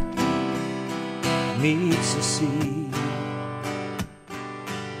river meets the sea.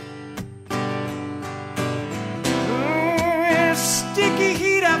 Sticky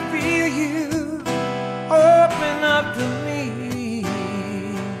heat, I feel you open up to me.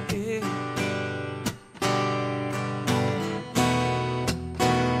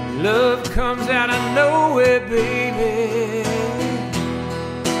 Love comes out of nowhere, baby,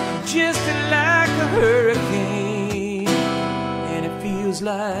 just like a hurricane. Feels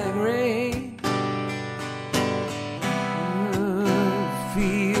like rain,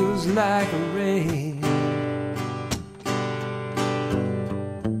 feels like rain.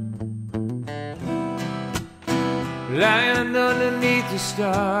 Lying underneath the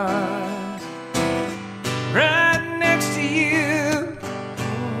stars, right next to you.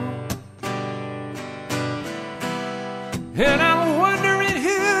 And I'm wondering who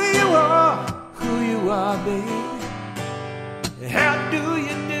you are, baby. How do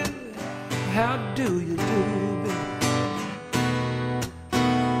you do? How do you do, baby?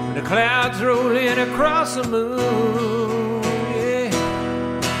 When the clouds roll in across the moon, yeah,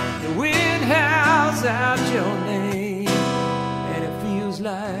 the wind howls out your name, and it feels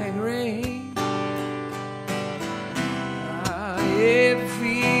like rain. Ah, it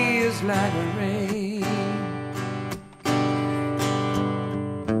feels like rain.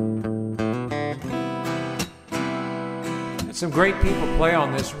 Some great people play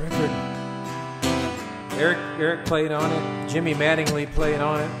on this record. Eric played on it. Jimmy Mattingly played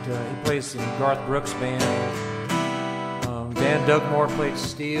on it. He plays in Garth Brooks' band. Dan Dugmore played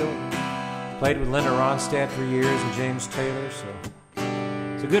steel. Played with Linda Ronstadt for years and James Taylor. So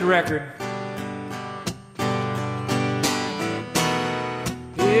it's a good record.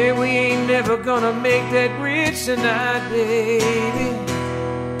 Yeah, we ain't never gonna make that bridge tonight, baby.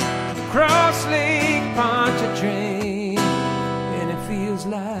 Cross Lake Pontchartrain. Feels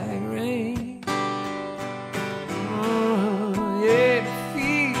like rain. Oh, yeah, it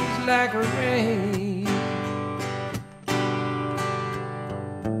feels like rain.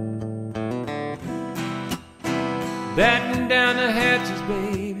 Batten down the hatches,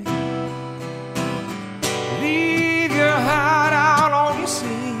 baby. Leave your heart out on your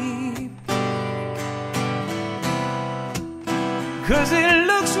sleeve. 'Cause it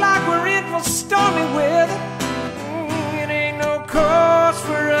looks like we're in for stormy weather. Cause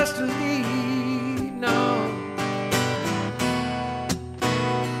for us to leave, no.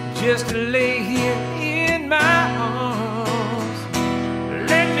 Just to lay here in my arms,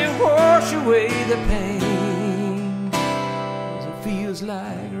 let me wash away the pain. 'Cause it feels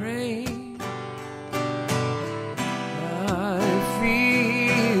like rain. Ah, it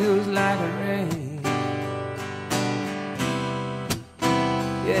feels like rain.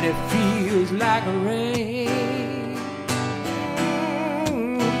 Yet it feels like rain.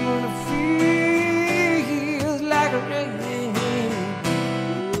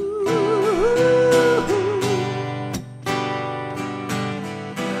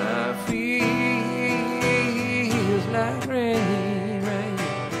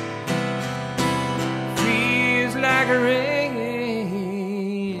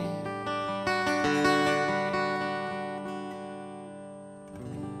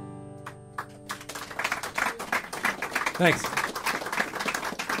 Thanks.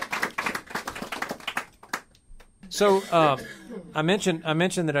 So I mentioned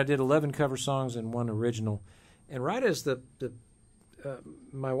that I did 11 cover songs and one original, and right as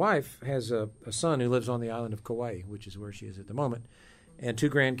my wife has a son who lives on the island of Kauai, which is where she is at the moment, and 2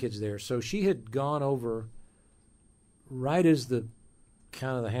 grandkids there. So she had gone over right as the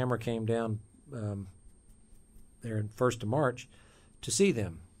hammer came down there in 1st of March to see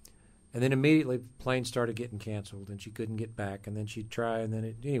them. And then immediately planes started getting canceled, and she couldn't get back. And then she'd try, and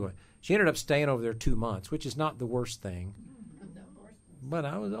then anyway, she ended up staying over there 2 months, which is not the worst thing. But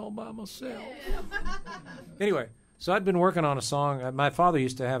I was all by myself. Anyway, so I'd been working on a song. My father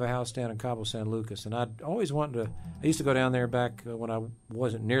used to have a house down in Cabo San Lucas, and I'd always wanted to. I used to go down there back when I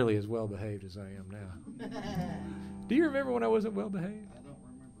wasn't nearly as well behaved as I am now. Do you remember when I wasn't well behaved? I don't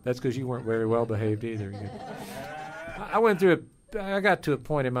remember. That's because you weren't very well behaved either. I went through I got to a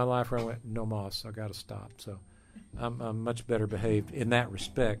point in my life where I went, no mas, I got to stop. So I'm much better behaved in that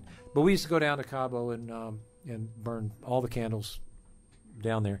respect. But we used to go down to Cabo and burn all the candles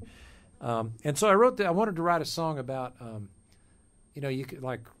down there. And so I wanted to write a song about, you could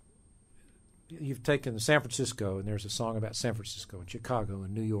you've taken San Francisco, and there's a song about San Francisco and Chicago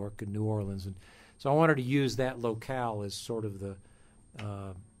and New York and New Orleans. And so I wanted to use that locale as sort of the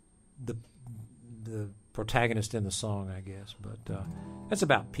protagonist in the song, I guess, but that's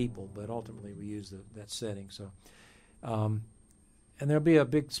about people. But ultimately, we use that setting. So, and there'll be a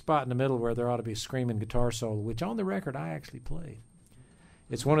big spot in the middle where there ought to be a screaming guitar solo, which on the record I actually played.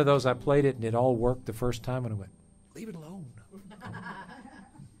 It's one of those I played it and it all worked the first time, and I went, leave it alone.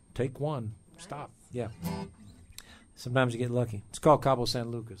 Take one, stop. Yeah. Sometimes you get lucky. It's called Cabo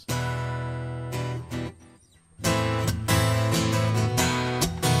San Lucas.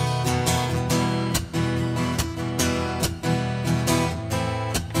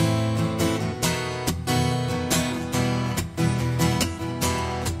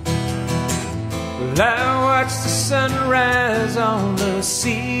 I watched the sunrise on the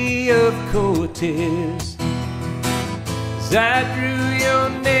Sea of Coates as I drew your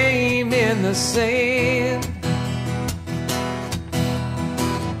name in the sand.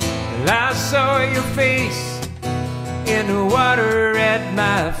 Well, I saw your face in the water at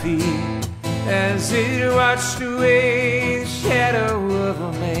my feet as it washed away the shadow of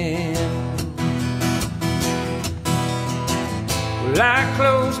a man. Well, I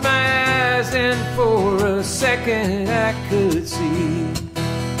closed my eyes and for a second I could see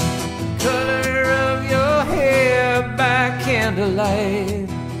the color of your hair by candlelight.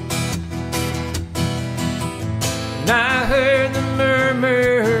 And I heard the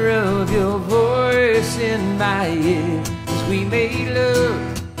murmur of your voice in my ear as we made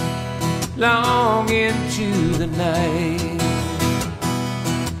love long into the night.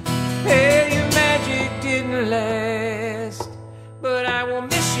 Well, your magic didn't last, but I will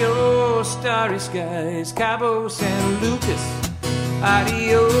miss your starry skies, Cabo San Lucas,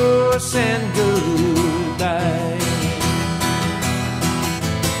 adios and goodbye.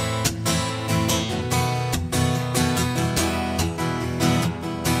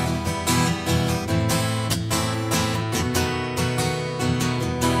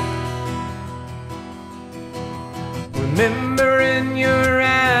 Remember in your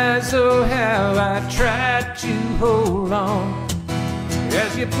eyes, oh how I tried to hold on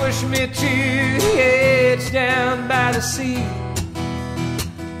as you pushed me to the edge down by the sea.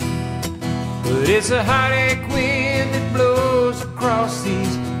 But it's a heartache wind that blows across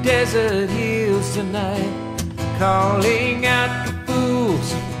these desert hills tonight, calling out to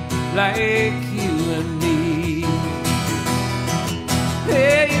fools like you and me.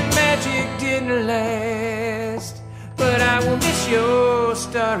 Well, your magic didn't last, but I will miss your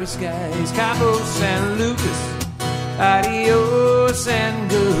starry skies, Cabo San Lucas, adios and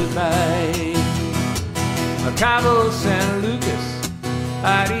goodbye. Cabo San Lucas,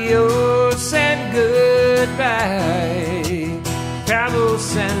 adios and goodbye. Cabo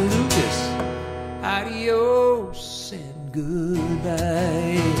San Lucas, adios and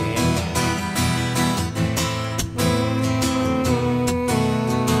goodbye.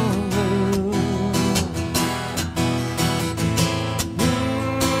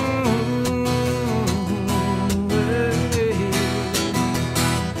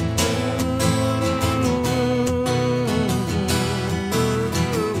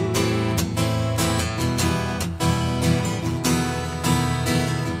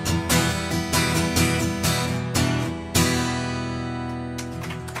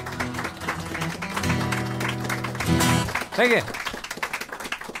 Thank you.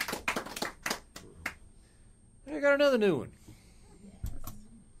 I got another new one.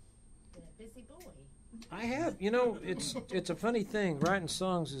 Been a busy boy. I have. You know, it's a funny thing. Writing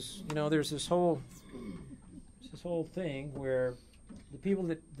songs is, you know, there's this whole thing where the people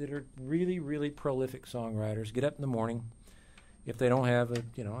that are really, really prolific songwriters get up in the morning. If they don't have a,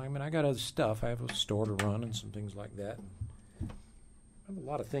 you know, I mean, I got other stuff. I have a store to run and some things like that. I have a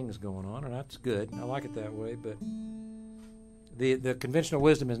lot of things going on, and that's good. I like it that way, but the conventional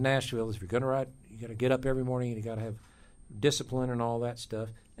wisdom in Nashville is if you're going to write, you got to get up every morning and you got to have discipline and all that stuff.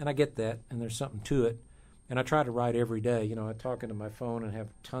 And I get that, and there's something to it. And I try to write every day. You know, I talk into my phone and have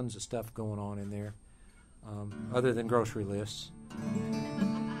tons of stuff going on in there, other than grocery lists. I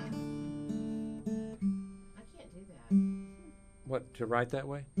can't do that. What, to write that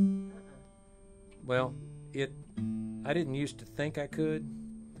way? Well, I didn't used to think I could.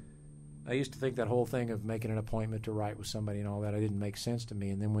 I used to think that whole thing of making an appointment to write with somebody and all that, it didn't make sense to me.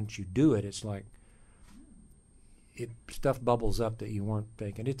 And then once you do it, it's like stuff bubbles up that you weren't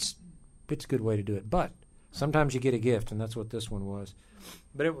thinking. It's a good way to do it. But sometimes you get a gift, and that's what this one was.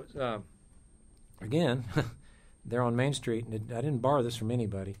 But it was, again, they're on Main Street, and I didn't borrow this from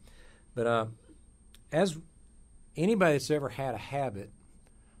anybody. But as anybody that's ever had a habit,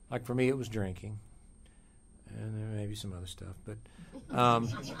 like for me it was drinking, and there may be some other stuff, but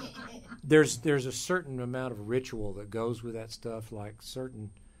there's a certain amount of ritual that goes with that stuff, like certain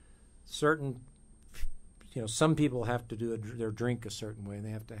you know, some people have to do their drink a certain way, and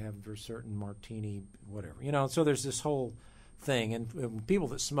they have to have their certain martini, whatever, you know. So there's this whole thing, and people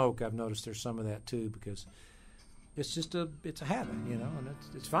that smoke, I've noticed there's some of that too, because it's just it's a habit, you know, and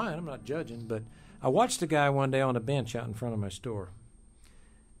it's fine. I'm not judging, but I watched a guy one day on a bench out in front of my store,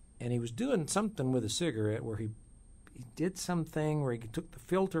 and he was doing something with a cigarette where he did something where he took the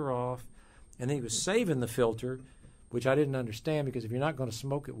filter off, and then he was saving the filter, which I didn't understand, because if you're not going to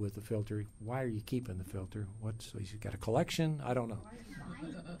smoke it with the filter, why are you keeping the filter? So he's got a collection? I don't know.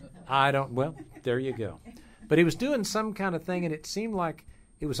 Well, there you go. But he was doing some kind of thing, and it seemed like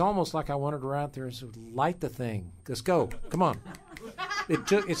it was almost like I wanted to run out there and say, light the thing. Let's go. Come on.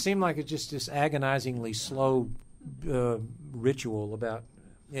 It seemed like it's just this agonizingly slow ritual about,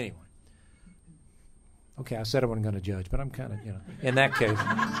 anyway. Okay, I said I wasn't going to judge, but I'm kind of, you know, in that case.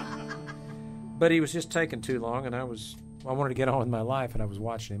 But he was just taking too long, and I wanted to get on with my life, and I was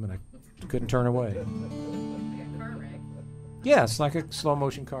watching him, and I couldn't turn away. Like a car wreck. Yeah, it's like a slow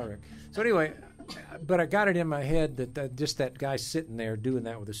motion car wreck. So anyway, but I got it in my head that just that guy sitting there doing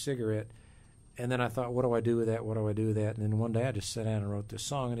that with a cigarette, and then I thought, what do I do with that? What do I do with that? And then one day I just sat down and wrote this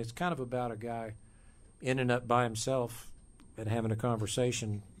song, and it's kind of about a guy ending up by himself and having a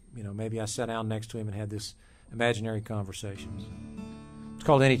conversation. You know, maybe I sat down next to him and had this imaginary conversations. It's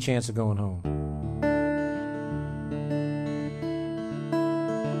called Any Chance of Going Home.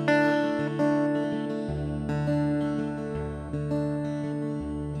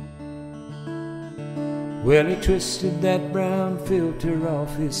 Well, he twisted that brown filter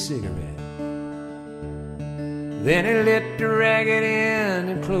off his cigarette. Then he lit the ragged end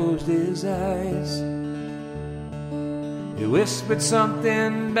and closed his eyes. He whispered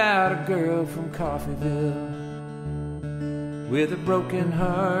something about a girl from Coffeyville with a broken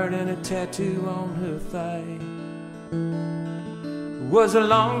heart and a tattoo on her thigh. It was a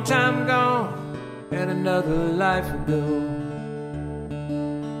long time gone and another life ago,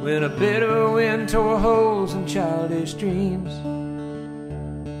 when a bitter wind tore holes in childish dreams.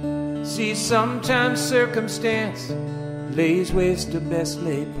 See, sometimes circumstance lays waste to best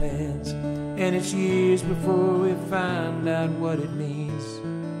laid plans, and it's years before we find out what it means.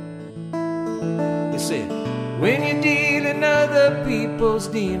 They said, when you deal in other people's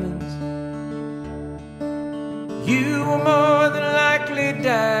demons, you will more than likely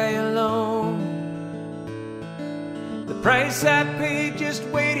die alone. The price I paid just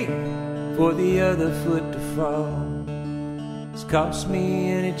waiting for the other foot to fall has cost me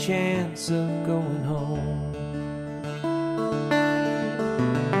any chance of going home.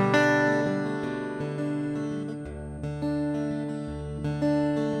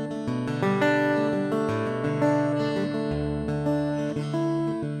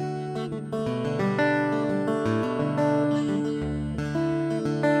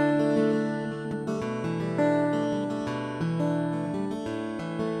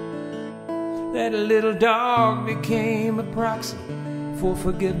 That little dog became a proxy for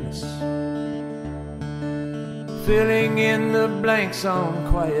forgiveness, filling in the blanks on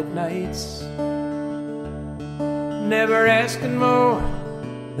quiet nights, never asking more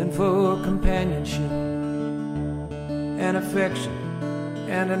than for companionship and affection,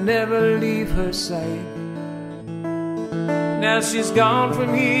 and I never leave her sight. Now she's gone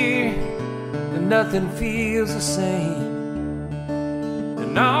from here and nothing feels the same,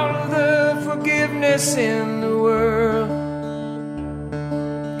 and all of the forgiveness in the world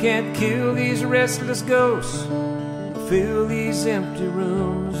can't kill these restless ghosts, fill these empty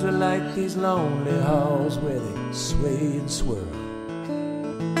rooms, or light these lonely halls where they sway and swirl.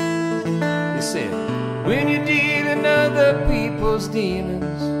 He said, when you deal in other people's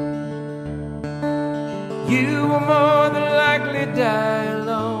demons, you will more than likely die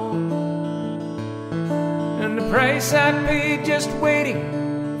alone. And the price I paid just waiting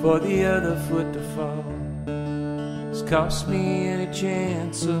for the other foot to fall has cost me any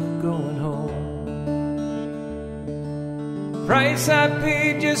chance of going home. Price I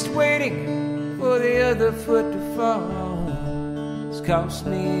paid just waiting for the other foot to fall has cost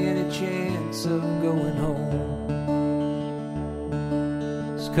me any chance of going home.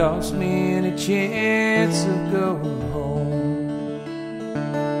 It's cost me any chance of going home.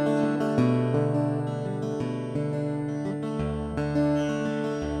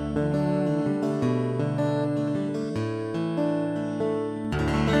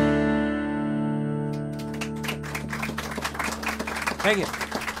 Thank you.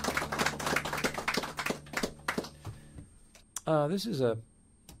 This is a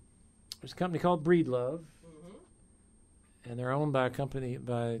company called Breedlove, and they're owned by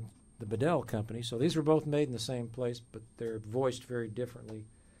the Bedell Company. So these were both made in the same place, but they're voiced very differently.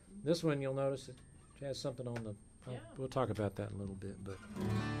 This one, you'll notice it has something on the. We'll talk about that in a little bit, but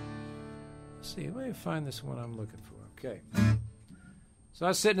let's see. Let me find this one I'm looking for. Okay. So I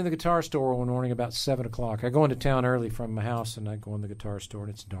was sitting in the guitar store one morning about 7 o'clock. I go into town early from my house, and I go in the guitar store,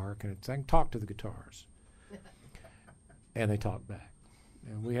 and it's dark, and I can talk to the guitars. And they talk back.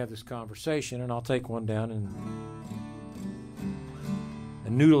 And we have this conversation, and I'll take one down and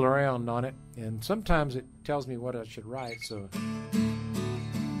noodle around on it. And sometimes it tells me what I should write, so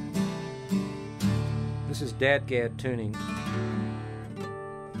this is Dadgad tuning.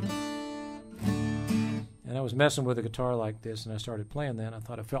 And I was messing with a guitar like this, and I started playing that, and I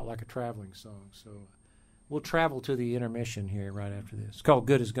thought it felt like a traveling song. So we'll travel to the intermission here right after this. It's called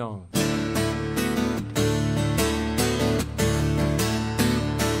Good Is Gone.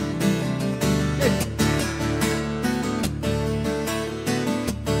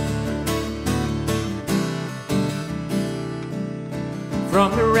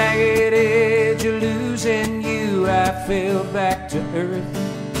 the ragged edge of losing you, I fell back to earth,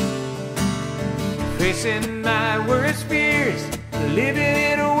 facing my worst fears, living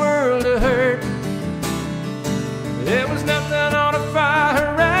in a world of hurt. There was nothing on a far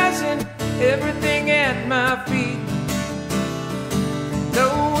horizon, everything at my feet.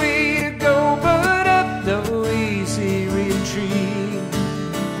 No way to go but up, no easy retreat.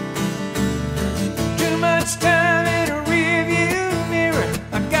 Too much time in a rearview mirror,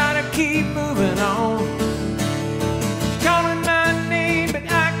 I gotta keep moving on. She's calling my name but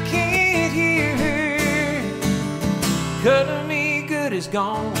I can't hear her. Color me good is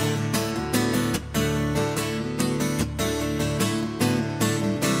gone.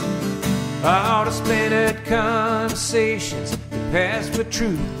 I ought to spend at conversations that pass for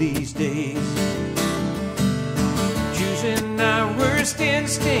truth these days, choosing our worst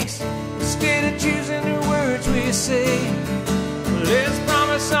instincts instead of choosing the words we say. Well, there's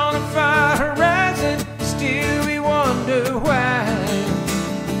promise on the far horizon, still we wonder why.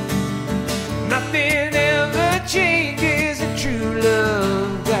 Nothing ever changes, a true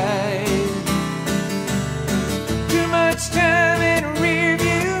love dies. Too much time in a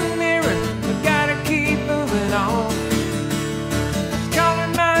rearview mirror, I gotta keep moving on. She's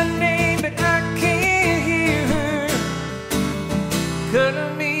calling my name but I can't hear her. Color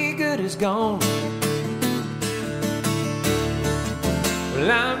me good is gone.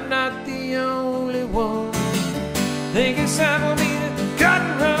 Well, I'm not the only one. Think it's time for me to cut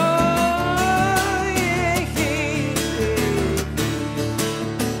and run.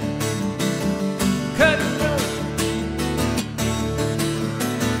 Cut and run.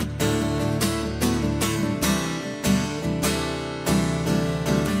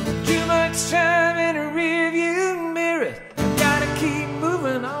 Too much time in a rearview mirror, I gotta keep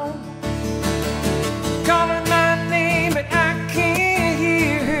moving on. Calling my name but I can't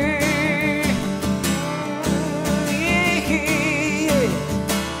hear her. Yeah.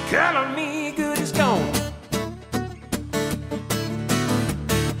 Color me good is gone.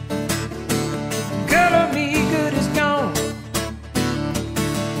 Color me good is gone.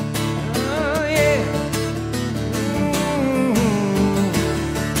 Oh yeah.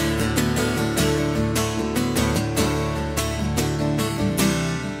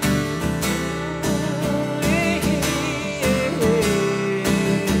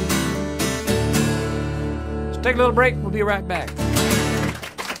 Let's take a little break. We'll be right back.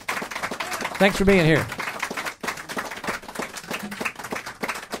 Thanks for being here.